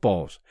of golf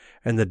balls,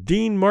 and the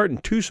Dean Martin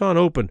Tucson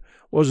Open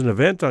was an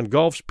event on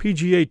golf's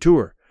PGA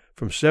Tour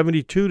from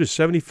 72 to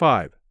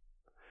 75.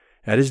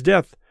 At his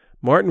death,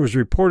 Martin was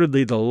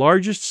reportedly the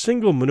largest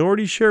single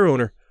minority share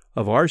owner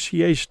of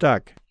RCA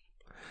stock.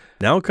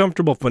 Now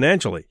comfortable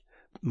financially,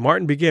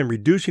 Martin began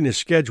reducing his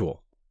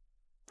schedule.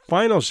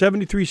 Final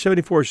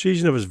 73-74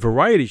 season of his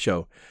variety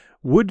show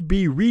would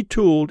be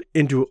retooled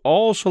into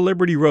all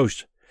celebrity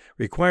roasts,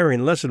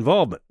 requiring less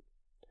involvement.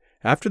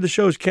 After the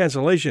show's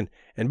cancellation,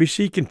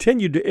 NBC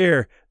continued to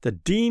air the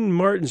Dean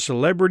Martin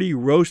Celebrity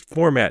Roast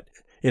format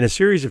in a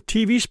series of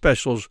TV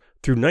specials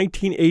through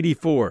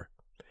 1984.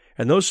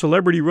 And those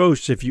celebrity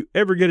roasts, if you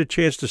ever get a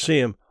chance to see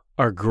them,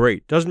 are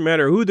great. Doesn't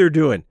matter who they're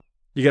doing.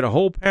 You get a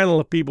whole panel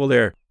of people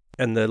there,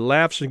 and the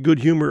laughs and good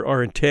humor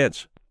are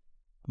intense.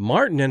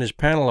 Martin and his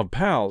panel of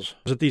pals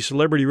at these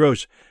celebrity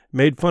roasts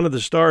made fun of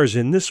the stars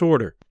in this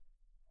order: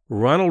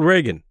 Ronald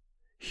Reagan,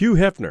 Hugh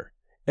Hefner,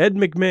 Ed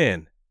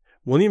McMahon,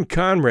 William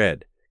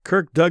Conrad,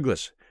 Kirk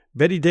Douglas,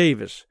 Betty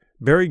Davis,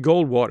 Barry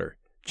Goldwater,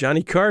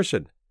 Johnny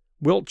Carson,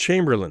 Wilt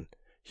Chamberlain,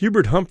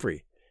 Hubert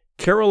Humphrey,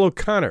 Carroll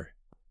O'Connor,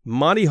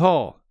 Monty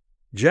Hall,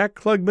 Jack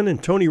Klugman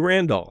and Tony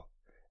Randall,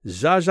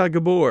 Zsa Zsa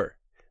Gabor,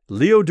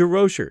 Leo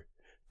DeRocher,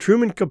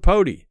 Truman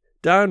Capote,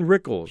 Don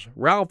Rickles,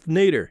 Ralph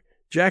Nader,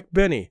 Jack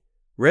Benny,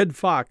 Red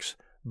Fox,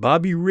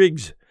 Bobby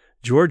Riggs,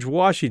 George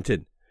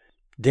Washington,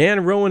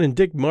 Dan Rowan and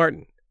Dick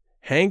Martin,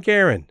 Hank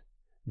Aaron,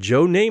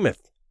 Joe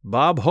Namath,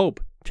 Bob Hope,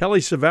 Telly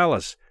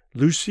Savalas,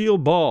 Lucille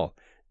Ball,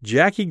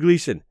 Jackie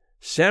Gleason,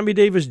 Sammy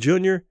Davis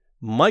Jr.,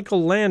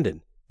 Michael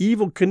Landon,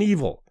 Evel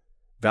Knievel,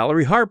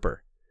 Valerie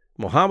Harper,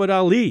 Muhammad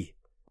Ali,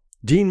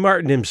 Dean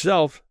Martin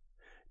himself,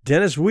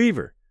 Dennis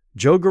Weaver,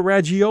 Joe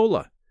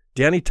Garagiola,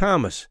 Danny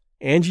Thomas,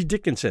 Angie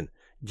Dickinson,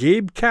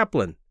 Gabe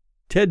Kaplan,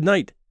 Ted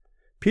Knight,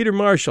 Peter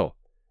Marshall,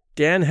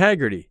 Dan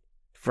Haggerty,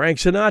 Frank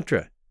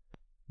Sinatra,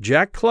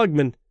 Jack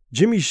Klugman,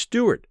 Jimmy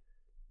Stewart,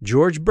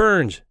 George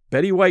Burns,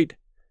 Betty White,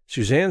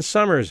 Suzanne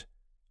Summers,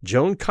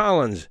 Joan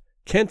Collins,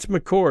 Kent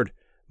McCord,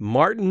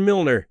 Martin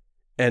Milner,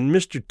 and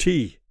Mr.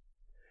 T.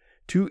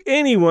 To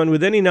anyone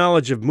with any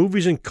knowledge of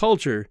movies and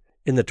culture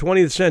in the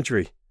 20th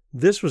century,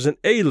 this was an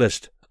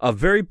A-list of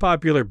very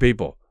popular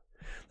people.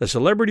 The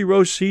Celebrity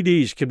Roast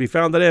CDs can be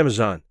found at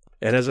Amazon,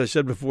 and as I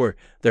said before,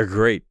 they're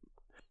great.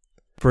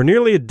 For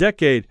nearly a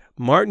decade,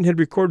 Martin had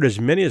recorded as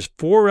many as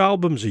 4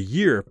 albums a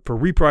year for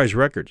Reprise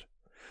Records.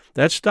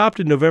 That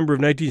stopped in November of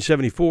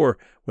 1974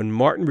 when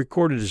Martin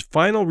recorded his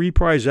final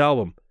Reprise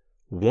album,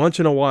 Once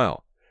in a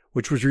While,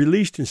 which was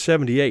released in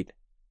 '78.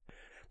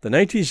 The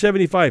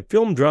 1975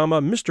 film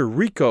drama Mr.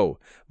 Rico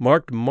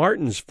marked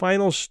Martin's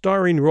final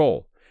starring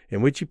role,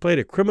 in which he played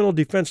a criminal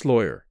defense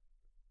lawyer.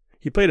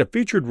 He played a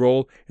featured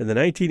role in the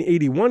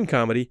 1981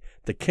 comedy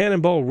The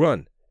Cannonball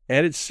Run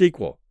and its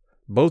sequel,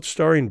 both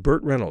starring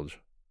Burt Reynolds.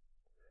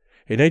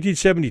 In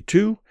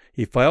 1972,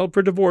 he filed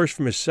for divorce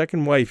from his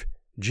second wife,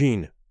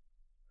 Jean.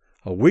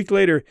 A week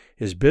later,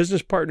 his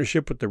business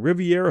partnership with the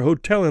Riviera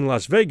Hotel in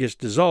Las Vegas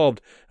dissolved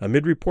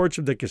amid reports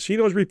of the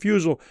casino's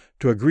refusal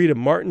to agree to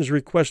Martin's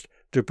request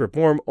to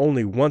perform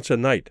only once a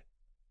night.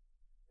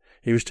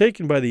 He was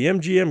taken by the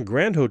MGM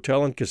Grand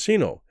Hotel and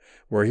Casino,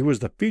 where he was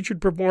the featured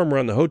performer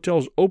on the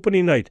hotel's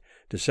opening night,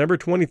 December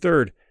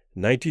 23,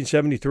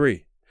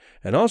 1973,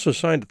 and also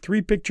signed a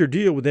 3-picture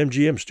deal with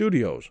MGM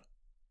Studios.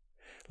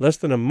 Less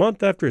than a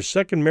month after his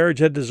second marriage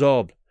had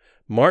dissolved,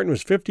 Martin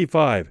was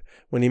 55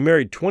 when he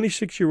married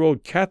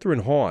 26-year-old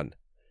Catherine Hahn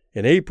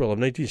in April of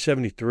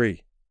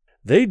 1973.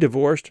 They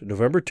divorced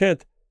November 10,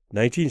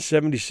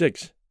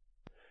 1976.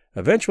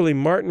 Eventually,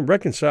 Martin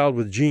reconciled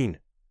with Jean,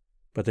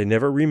 but they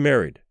never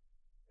remarried.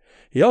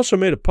 He also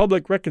made a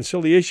public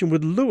reconciliation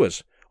with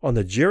Lewis on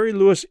the Jerry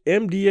Lewis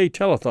MDA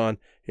telethon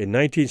in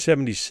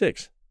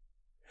 1976.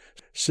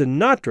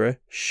 Sinatra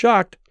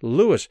shocked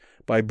Lewis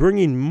by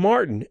bringing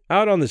Martin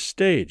out on the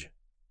stage.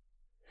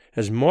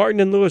 As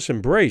Martin and Lewis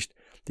embraced,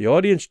 the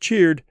audience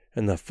cheered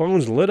and the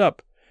phones lit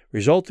up,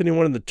 resulting in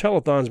one of the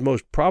telethon's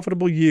most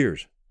profitable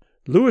years.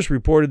 Lewis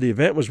reported the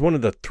event was one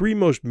of the 3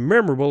 most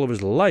memorable of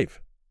his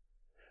life.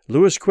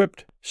 Lewis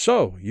quipped,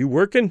 "So, you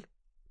working?"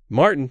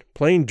 Martin,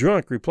 plain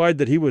drunk, replied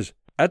that he was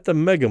at the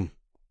Megum,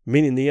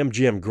 meaning the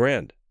MGM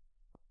Grand.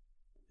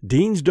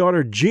 Dean's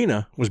daughter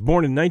Gina was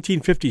born in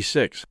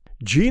 1956.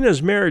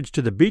 Gina's marriage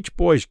to the Beach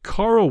Boys'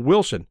 Carl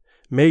Wilson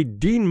made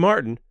Dean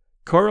Martin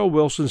Carl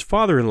Wilson's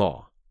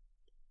father-in-law.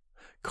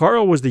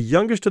 Carl was the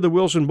youngest of the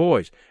Wilson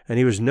boys, and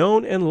he was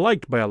known and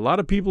liked by a lot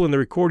of people in the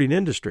recording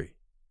industry.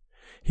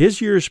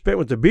 His years spent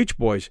with the Beach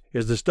Boys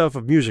is the stuff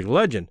of music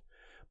legend,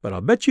 but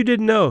I'll bet you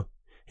didn't know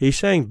he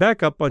sang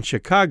backup on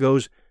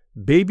Chicago's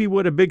Baby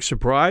What a Big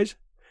Surprise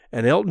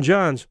and Elton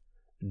John's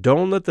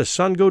Don't Let the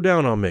Sun Go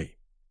Down on Me.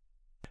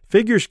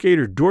 Figure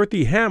skater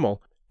Dorothy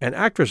Hamill and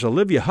actress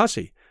Olivia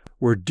Hussey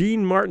were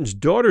Dean Martin's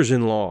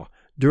daughters-in-law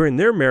during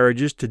their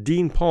marriages to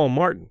Dean Paul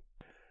Martin.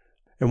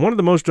 And one of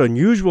the most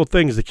unusual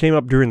things that came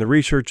up during the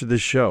research of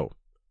this show,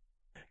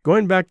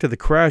 going back to the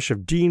crash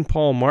of Dean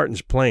Paul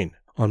Martin's plane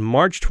on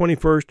March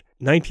 21,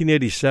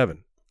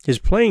 1987. His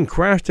plane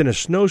crashed in a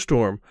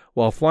snowstorm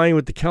while flying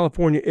with the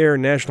California Air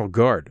National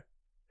Guard.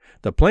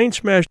 The plane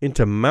smashed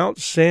into Mount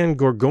San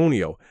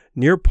Gorgonio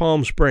near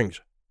Palm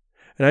Springs,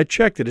 and I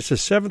checked it. It's the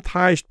 7th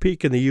highest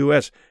peak in the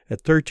U.S.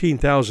 at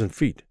 13,000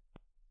 feet.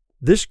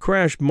 This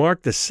crash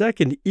marked the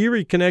second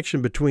eerie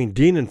connection between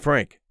Dean and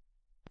Frank,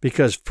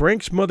 because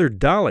Frank's mother,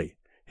 Dolly,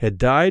 had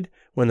died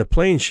when the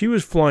plane she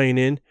was flying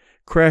in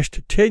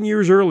crashed 10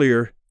 years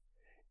earlier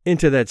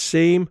into that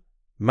same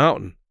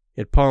mountain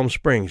at Palm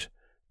Springs,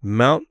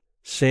 Mount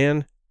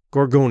San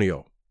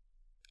Gorgonio.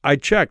 I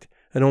checked,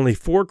 and only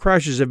 4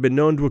 crashes have been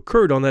known to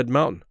occur on that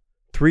mountain,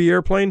 3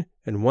 airplane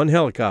and 1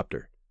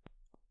 helicopter.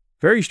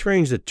 Very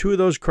strange that two of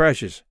those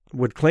crashes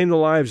would claim the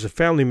lives of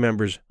family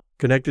members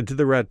connected to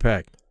the Rat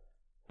Pack.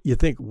 You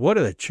think, what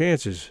are the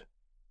chances?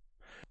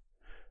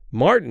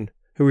 Martin,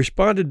 who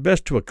responded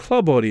best to a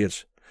club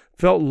audience,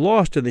 felt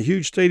lost in the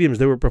huge stadiums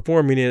they were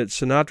performing in at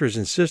Sinatra's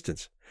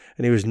insistence,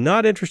 and he was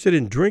not interested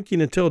in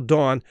drinking until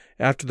dawn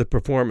after the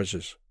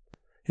performances.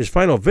 His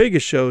final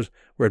Vegas shows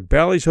were at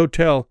Bally's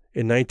Hotel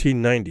in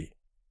 1990.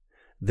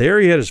 There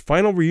he had his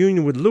final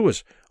reunion with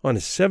Lewis on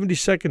his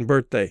 72nd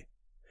birthday.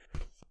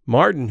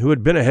 Martin, who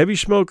had been a heavy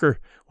smoker,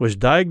 was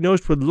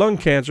diagnosed with lung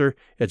cancer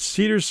at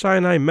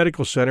Cedars-Sinai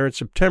Medical Center in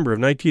September of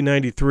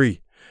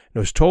 1993 and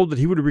was told that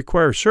he would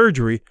require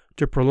surgery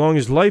to prolong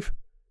his life,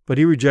 but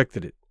he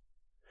rejected it.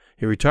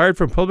 He retired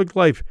from public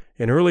life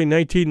in early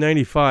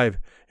 1995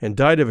 and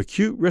died of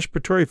acute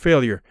respiratory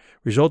failure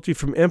resulting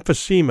from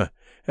emphysema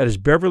at his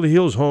Beverly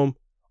Hills home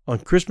on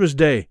Christmas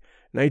Day,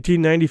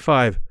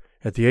 1995,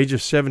 at the age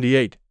of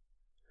 78.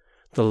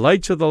 The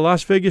lights of the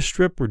Las Vegas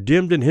Strip were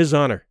dimmed in his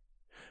honor.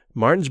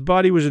 Martin's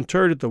body was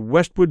interred at the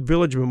Westwood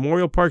Village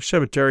Memorial Park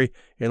Cemetery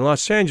in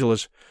Los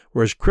Angeles,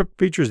 where his crypt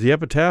features the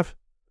epitaph,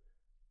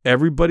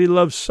 "Everybody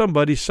loves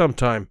somebody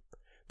sometime,"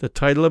 the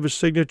title of his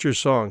signature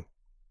song.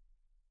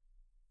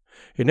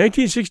 In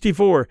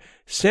 1964,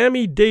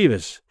 Sammy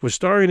Davis was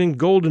starring in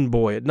Golden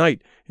Boy at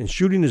night and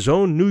shooting his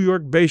own New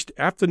York-based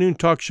afternoon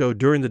talk show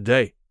during the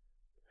day.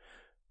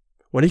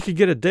 When he could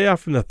get a day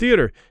off from the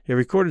theater, he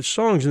recorded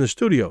songs in the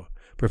studio,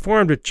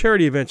 performed at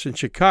charity events in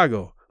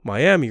Chicago,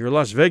 Miami, or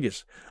Las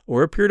Vegas,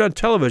 or appeared on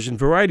television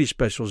variety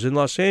specials in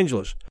Los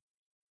Angeles.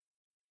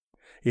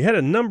 He had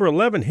a number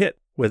 11 hit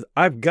with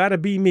 "I've Gotta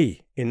Be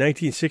Me" in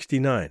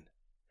 1969.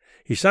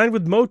 He signed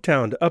with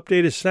Motown to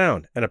update his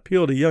sound and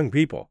appeal to young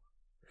people.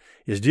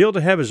 His deal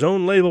to have his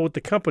own label with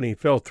the company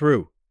fell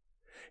through.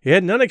 He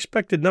had an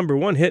unexpected number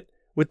 1 hit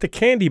with The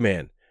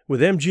Candyman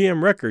with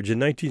MGM Records in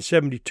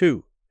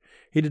 1972.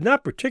 He did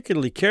not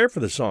particularly care for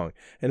the song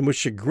and was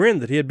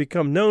chagrined that he had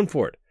become known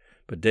for it,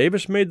 but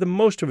Davis made the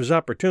most of his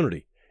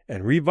opportunity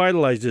and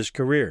revitalized his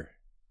career.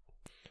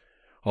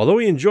 Although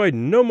he enjoyed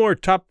no more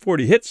top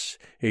 40 hits,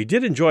 he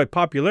did enjoy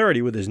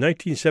popularity with his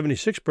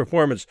 1976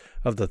 performance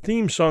of the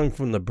theme song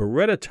from the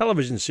Baretta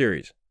television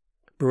series.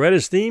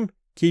 Baretta's theme,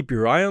 "Keep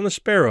Your Eye on the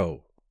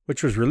Sparrow,"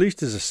 which was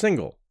released as a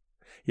single.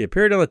 He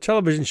appeared on the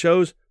television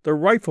shows The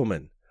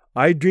Rifleman,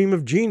 I Dream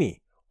of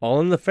Jeannie, All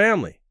in the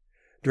Family,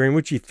 during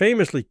which he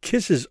famously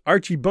kisses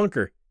Archie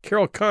Bunker,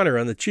 Carol Connor,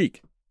 on the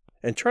cheek,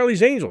 and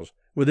Charlie's Angels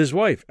with his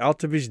wife,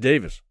 Altavis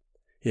Davis.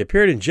 He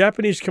appeared in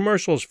Japanese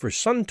commercials for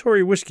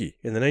Suntory Whiskey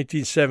in the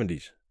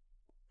 1970s.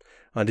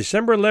 On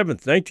December 11,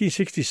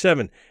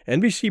 1967,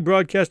 NBC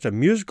broadcast a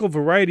musical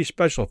variety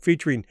special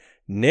featuring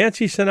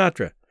Nancy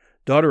Sinatra,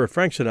 daughter of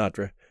Frank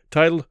Sinatra,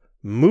 titled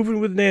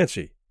 "Movin' with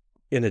Nancy."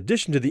 In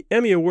addition to the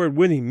Emmy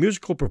Award-winning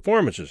musical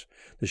performances,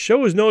 the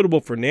show is notable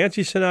for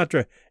Nancy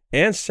Sinatra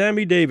and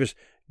Sammy Davis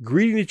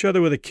greeting each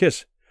other with a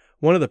kiss,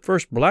 one of the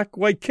first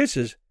black-white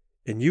kisses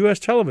in U.S.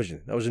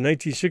 television. That was in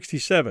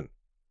 1967.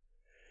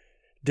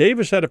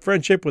 Davis had a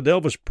friendship with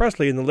Elvis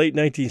Presley in the late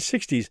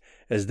 1960s,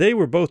 as they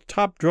were both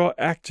top-draw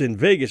acts in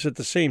Vegas at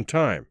the same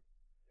time.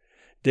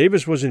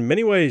 Davis was in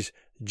many ways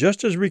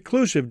just as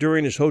reclusive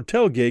during his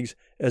hotel gigs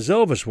as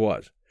Elvis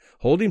was,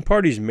 holding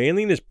parties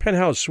mainly in his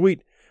penthouse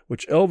suite,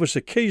 which Elvis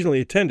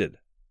occasionally attended.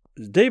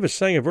 Davis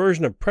sang a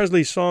version of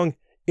Presley's song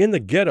 "In the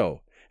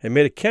Ghetto" and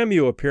made a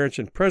cameo appearance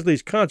in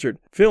Presley's concert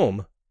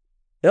film,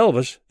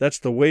 "Elvis, That's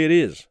the Way It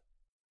Is."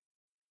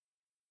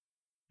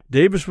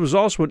 Davis was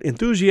also an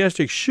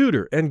enthusiastic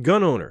shooter and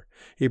gun owner.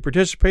 He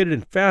participated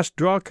in fast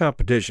draw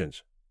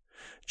competitions.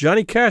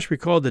 Johnny Cash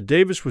recalled that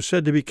Davis was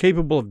said to be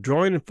capable of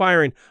drawing and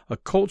firing a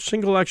Colt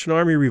single-action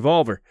Army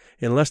revolver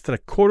in less than a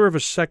quarter of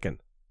a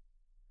second.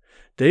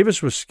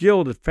 Davis was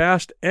skilled at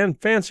fast and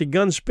fancy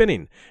gun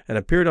spinning and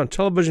appeared on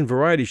television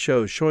variety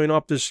shows showing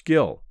off this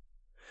skill.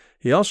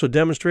 He also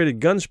demonstrated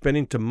gun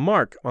spinning to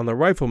Mark on The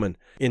Rifleman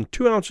in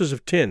 2 ounces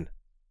of tin.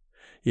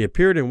 He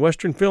appeared in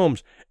Western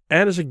films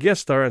and as a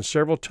guest star on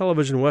several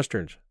television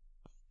westerns.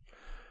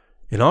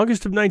 In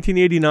August of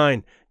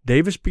 1989,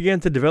 Davis began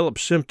to develop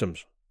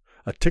symptoms: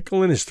 a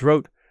tickle in his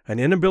throat, an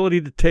inability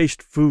to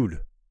taste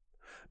food.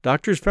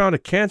 Doctors found a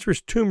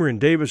cancerous tumor in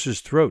Davis's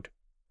throat.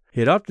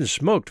 He had often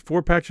smoked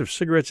 4 packs of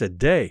cigarettes a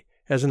day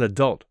as an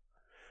adult.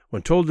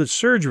 When told that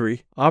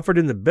surgery offered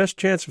him the best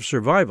chance of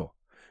survival,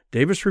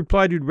 Davis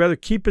replied he'd rather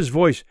keep his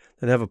voice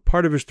than have a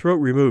part of his throat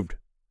removed.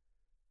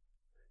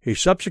 He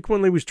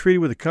subsequently was treated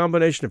with a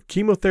combination of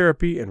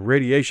chemotherapy and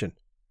radiation.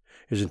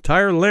 His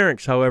entire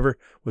larynx, however,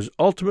 was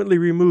ultimately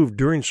removed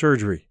during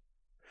surgery.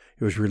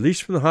 He was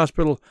released from the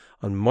hospital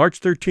on March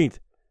 13,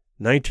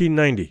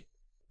 1990.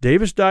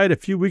 Davis died a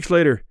few weeks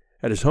later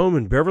at his home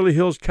in Beverly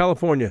Hills,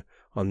 California,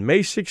 on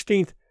May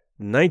 16,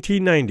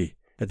 1990,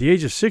 at the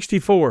age of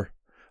 64,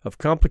 of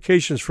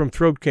complications from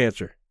throat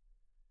cancer.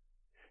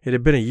 It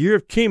had been a year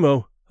of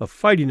chemo, of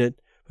fighting it,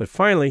 but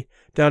finally,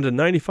 down to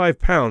 95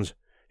 pounds,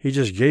 he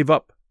just gave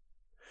up.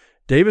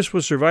 Davis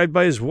was survived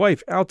by his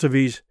wife,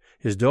 Altavis,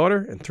 his daughter,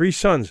 and 3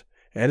 sons,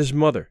 and his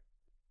mother.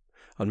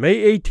 On May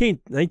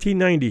 18,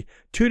 1990,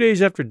 2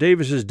 days after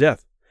Davis's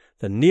death,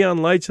 the neon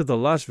lights of the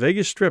Las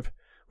Vegas Strip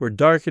were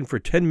darkened for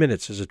 10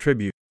 minutes as a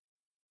tribute.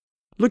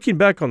 Looking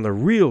back on the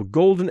real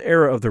golden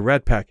era of the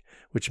Rat Pack,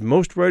 which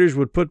most writers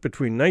would put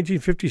between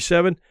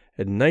 1957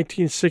 and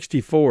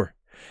 1964,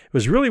 it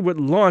was really what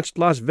launched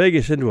Las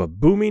Vegas into a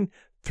booming,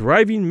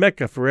 thriving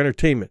mecca for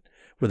entertainment,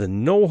 with a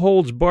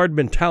no-holds-barred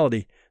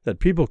mentality that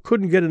people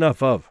couldn't get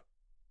enough of.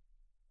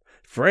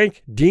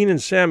 Frank, Dean,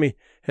 and Sammy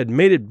had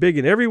made it big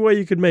in every way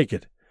you could make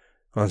it,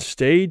 on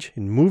stage,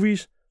 in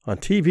movies, on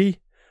TV,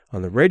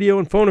 on the radio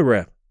and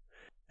phonograph,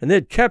 and they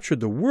had captured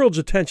the world's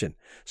attention,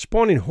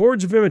 spawning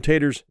hordes of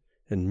imitators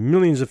and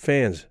millions of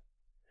fans.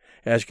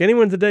 Ask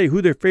anyone today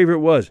who their favorite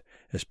was,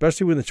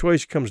 especially when the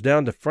choice comes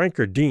down to Frank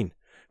or Dean,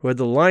 who had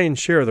the lion's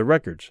share of the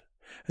records.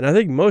 And I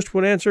think most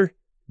would answer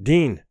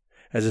Dean,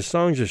 as his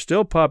songs are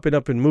still popping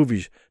up in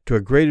movies to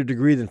a greater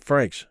degree than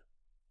Frank's.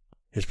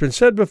 It's been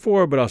said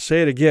before, but I'll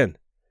say it again.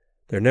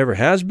 There never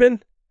has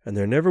been, and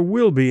there never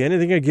will be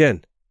anything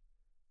again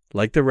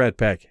like the Rat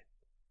Pack.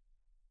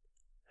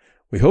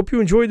 We hope you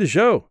enjoyed the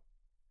show.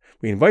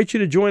 We invite you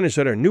to join us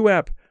at our new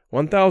app,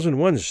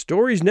 1001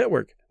 Stories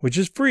Network, which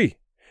is free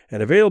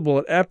and available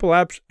at Apple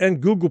apps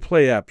and Google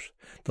Play apps.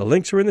 The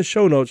links are in the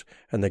show notes,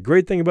 and the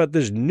great thing about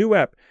this new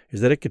app is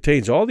that it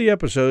contains all the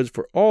episodes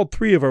for all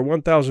 3 of our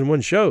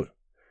 1001 shows.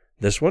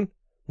 This one,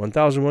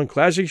 1001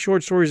 Classic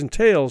Short Stories and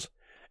Tales,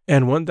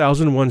 and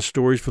 1001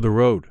 Stories for the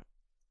Road.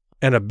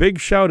 And a big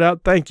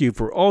shout-out thank you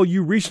for all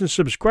you recent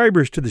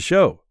subscribers to the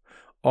show.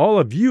 All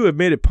of you have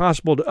made it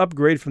possible to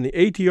upgrade from the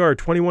ATR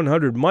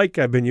 2100 mic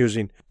I've been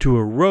using to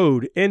a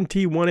Rode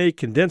NT18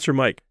 condenser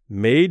mic,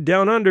 made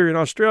down under in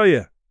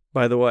Australia,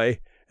 by the way,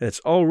 and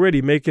it's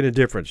already making a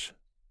difference.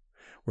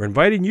 We're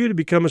inviting you to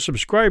become a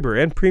subscriber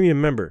and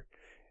premium member.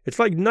 It's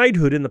like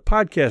knighthood in the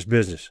podcast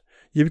business.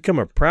 You become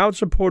a proud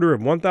supporter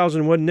of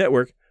 1001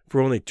 Network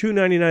for only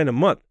 $2.99 a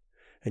month,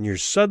 and you're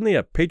suddenly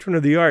a patron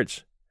of the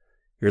arts.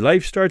 Your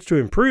life starts to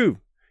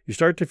improve. You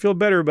start to feel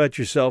better about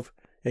yourself,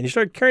 and you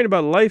start caring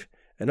about life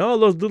and all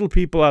those little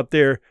people out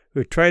there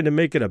who are trying to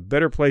make it a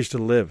better place to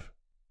live.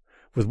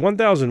 With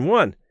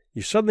 1001,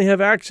 you suddenly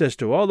have access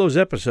to all those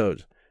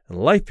episodes, and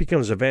life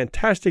becomes a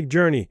fantastic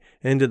journey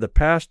into the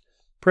past,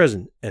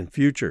 present, and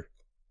future.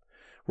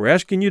 We're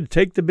asking you to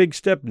take the big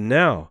step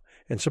now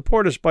and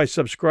support us by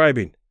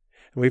subscribing,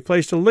 and we've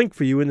placed a link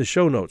for you in the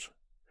show notes.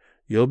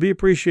 You'll be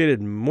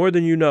appreciated more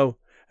than you know,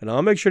 and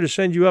I'll make sure to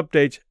send you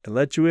updates and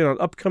let you in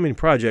on upcoming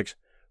projects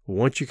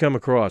once you come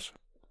across.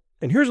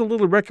 And here's a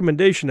little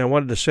recommendation I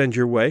wanted to send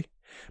your way.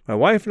 My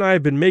wife and I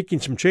have been making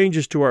some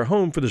changes to our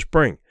home for the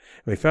spring,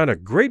 and we found a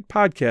great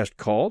podcast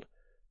called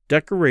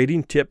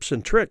Decorating Tips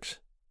and Tricks.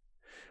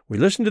 We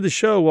listen to the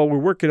show while we're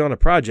working on a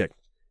project.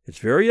 It's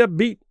very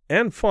upbeat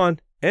and fun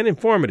and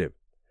informative.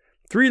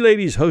 3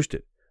 ladies host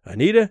it,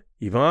 Anita,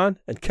 Yvonne,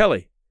 and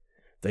Kelly.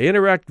 They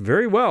interact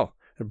very well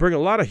and bring a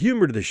lot of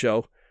humor to the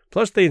show,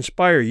 plus they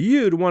inspire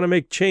you to want to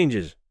make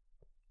changes.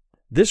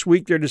 This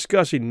week they're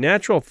discussing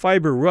natural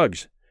fiber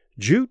rugs,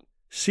 jute,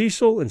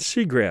 sisal, and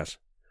seagrass,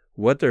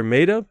 what they're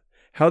made of,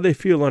 how they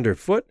feel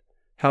underfoot,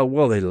 how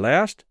well they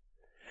last,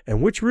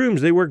 and which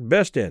rooms they work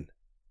best in.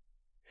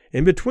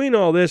 In between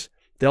all this,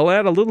 they'll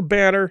add a little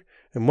banner,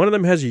 and one of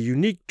them has a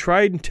unique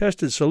tried and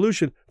tested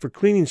solution for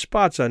cleaning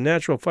spots on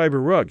natural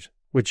fiber rugs,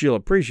 which you'll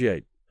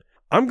appreciate.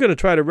 I'm going to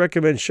try to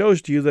recommend shows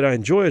to you that I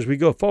enjoy as we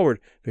go forward,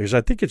 because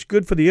I think it's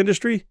good for the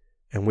industry,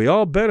 and we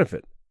all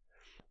benefit.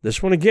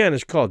 This one again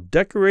is called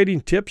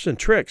Decorating Tips and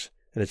Tricks,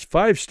 and it's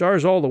 5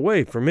 stars all the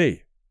way for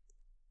me.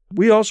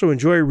 We also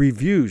enjoy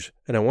reviews,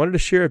 and I wanted to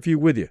share a few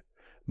with you.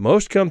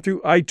 Most come through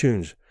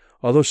iTunes,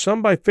 although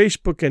some by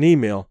Facebook and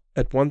email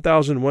at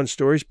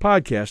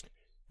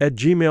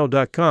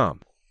 1001storiespodcast@gmail.com.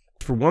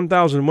 For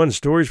 1001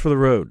 Stories for the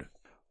Road.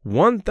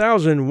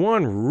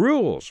 1001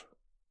 Rules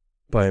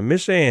by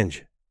Miss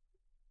Ange.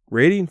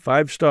 Rating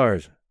 5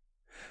 stars.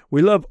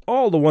 We love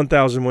all the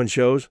 1001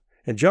 shows,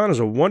 and John is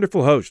a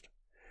wonderful host.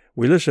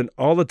 We listen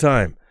all the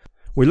time.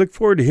 We look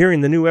forward to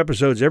hearing the new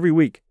episodes every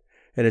week,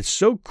 and it's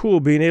so cool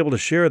being able to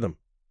share them.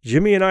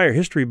 Jimmy and I are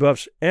history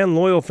buffs and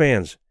loyal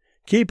fans.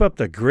 Keep up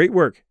the great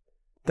work.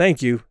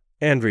 Thank you,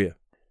 Andrea.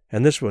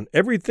 And this one,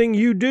 Everything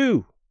You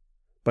Do,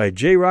 by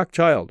J.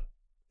 Rockchild.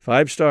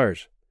 5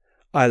 stars.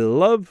 I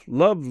love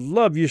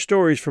your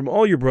stories from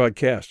all your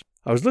broadcasts.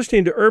 I was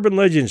listening to Urban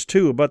Legends,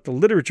 too, about the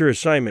literature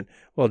assignment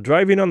while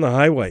driving on the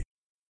highway.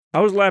 I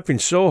was laughing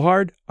so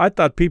hard, I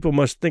thought people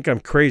must think I'm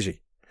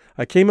crazy.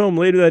 I came home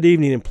later that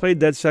evening and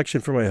played that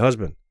section for my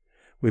husband.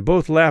 We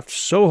both laughed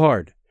so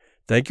hard.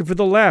 Thank you for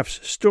the laughs,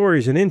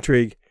 stories, and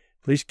intrigue.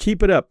 Please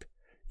keep it up.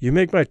 You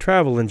make my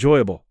travel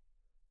enjoyable.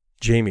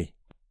 Jamie.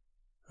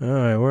 All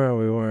right, where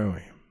are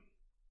we?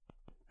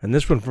 And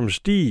this one from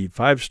Steve,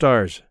 5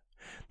 stars.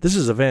 This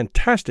is a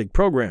fantastic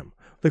program.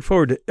 Look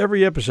forward to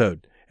every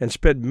episode and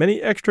spent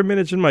many extra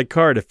minutes in my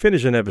car to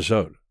finish an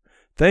episode.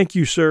 Thank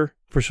you, sir,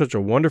 for such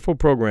a wonderful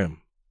program.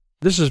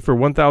 This is for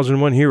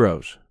 1001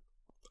 Heroes.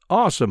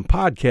 Awesome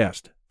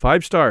podcast,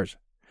 5 stars,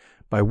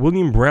 by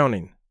William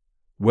Browning.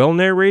 Well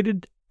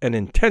narrated and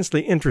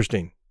intensely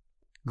interesting.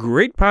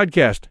 Great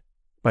podcast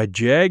by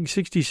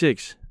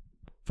Jag66,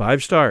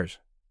 5 stars.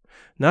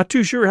 Not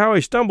too sure how I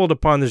stumbled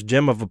upon this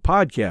gem of a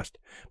podcast,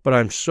 but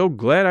I'm so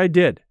glad I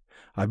did.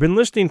 I've been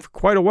listening for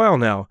quite a while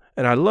now,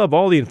 and I love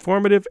all the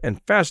informative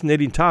and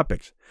fascinating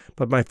topics,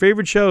 but my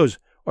favorite shows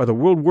are the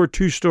World War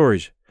II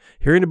stories.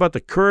 Hearing about the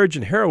courage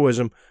and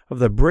heroism of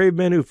the brave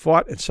men who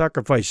fought and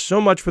sacrificed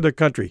so much for their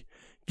country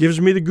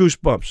gives me the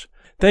goosebumps.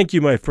 Thank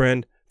you, my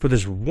friend, for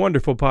this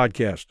wonderful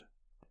podcast.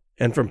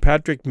 And from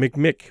Patrick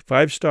McMick,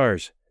 5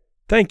 stars,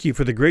 thank you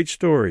for the great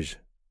stories.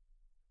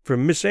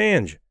 From Miss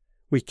Ange,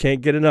 we can't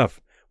get enough.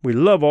 We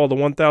love all the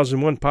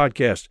 1001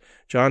 podcasts.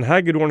 John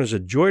Hagedorn is a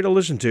joy to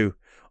listen to.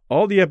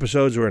 All the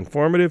episodes are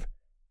informative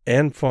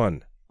and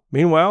fun.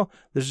 Meanwhile,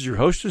 this is your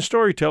host and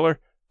storyteller,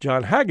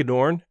 John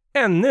Hagedorn,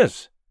 and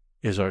this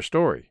is our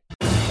story.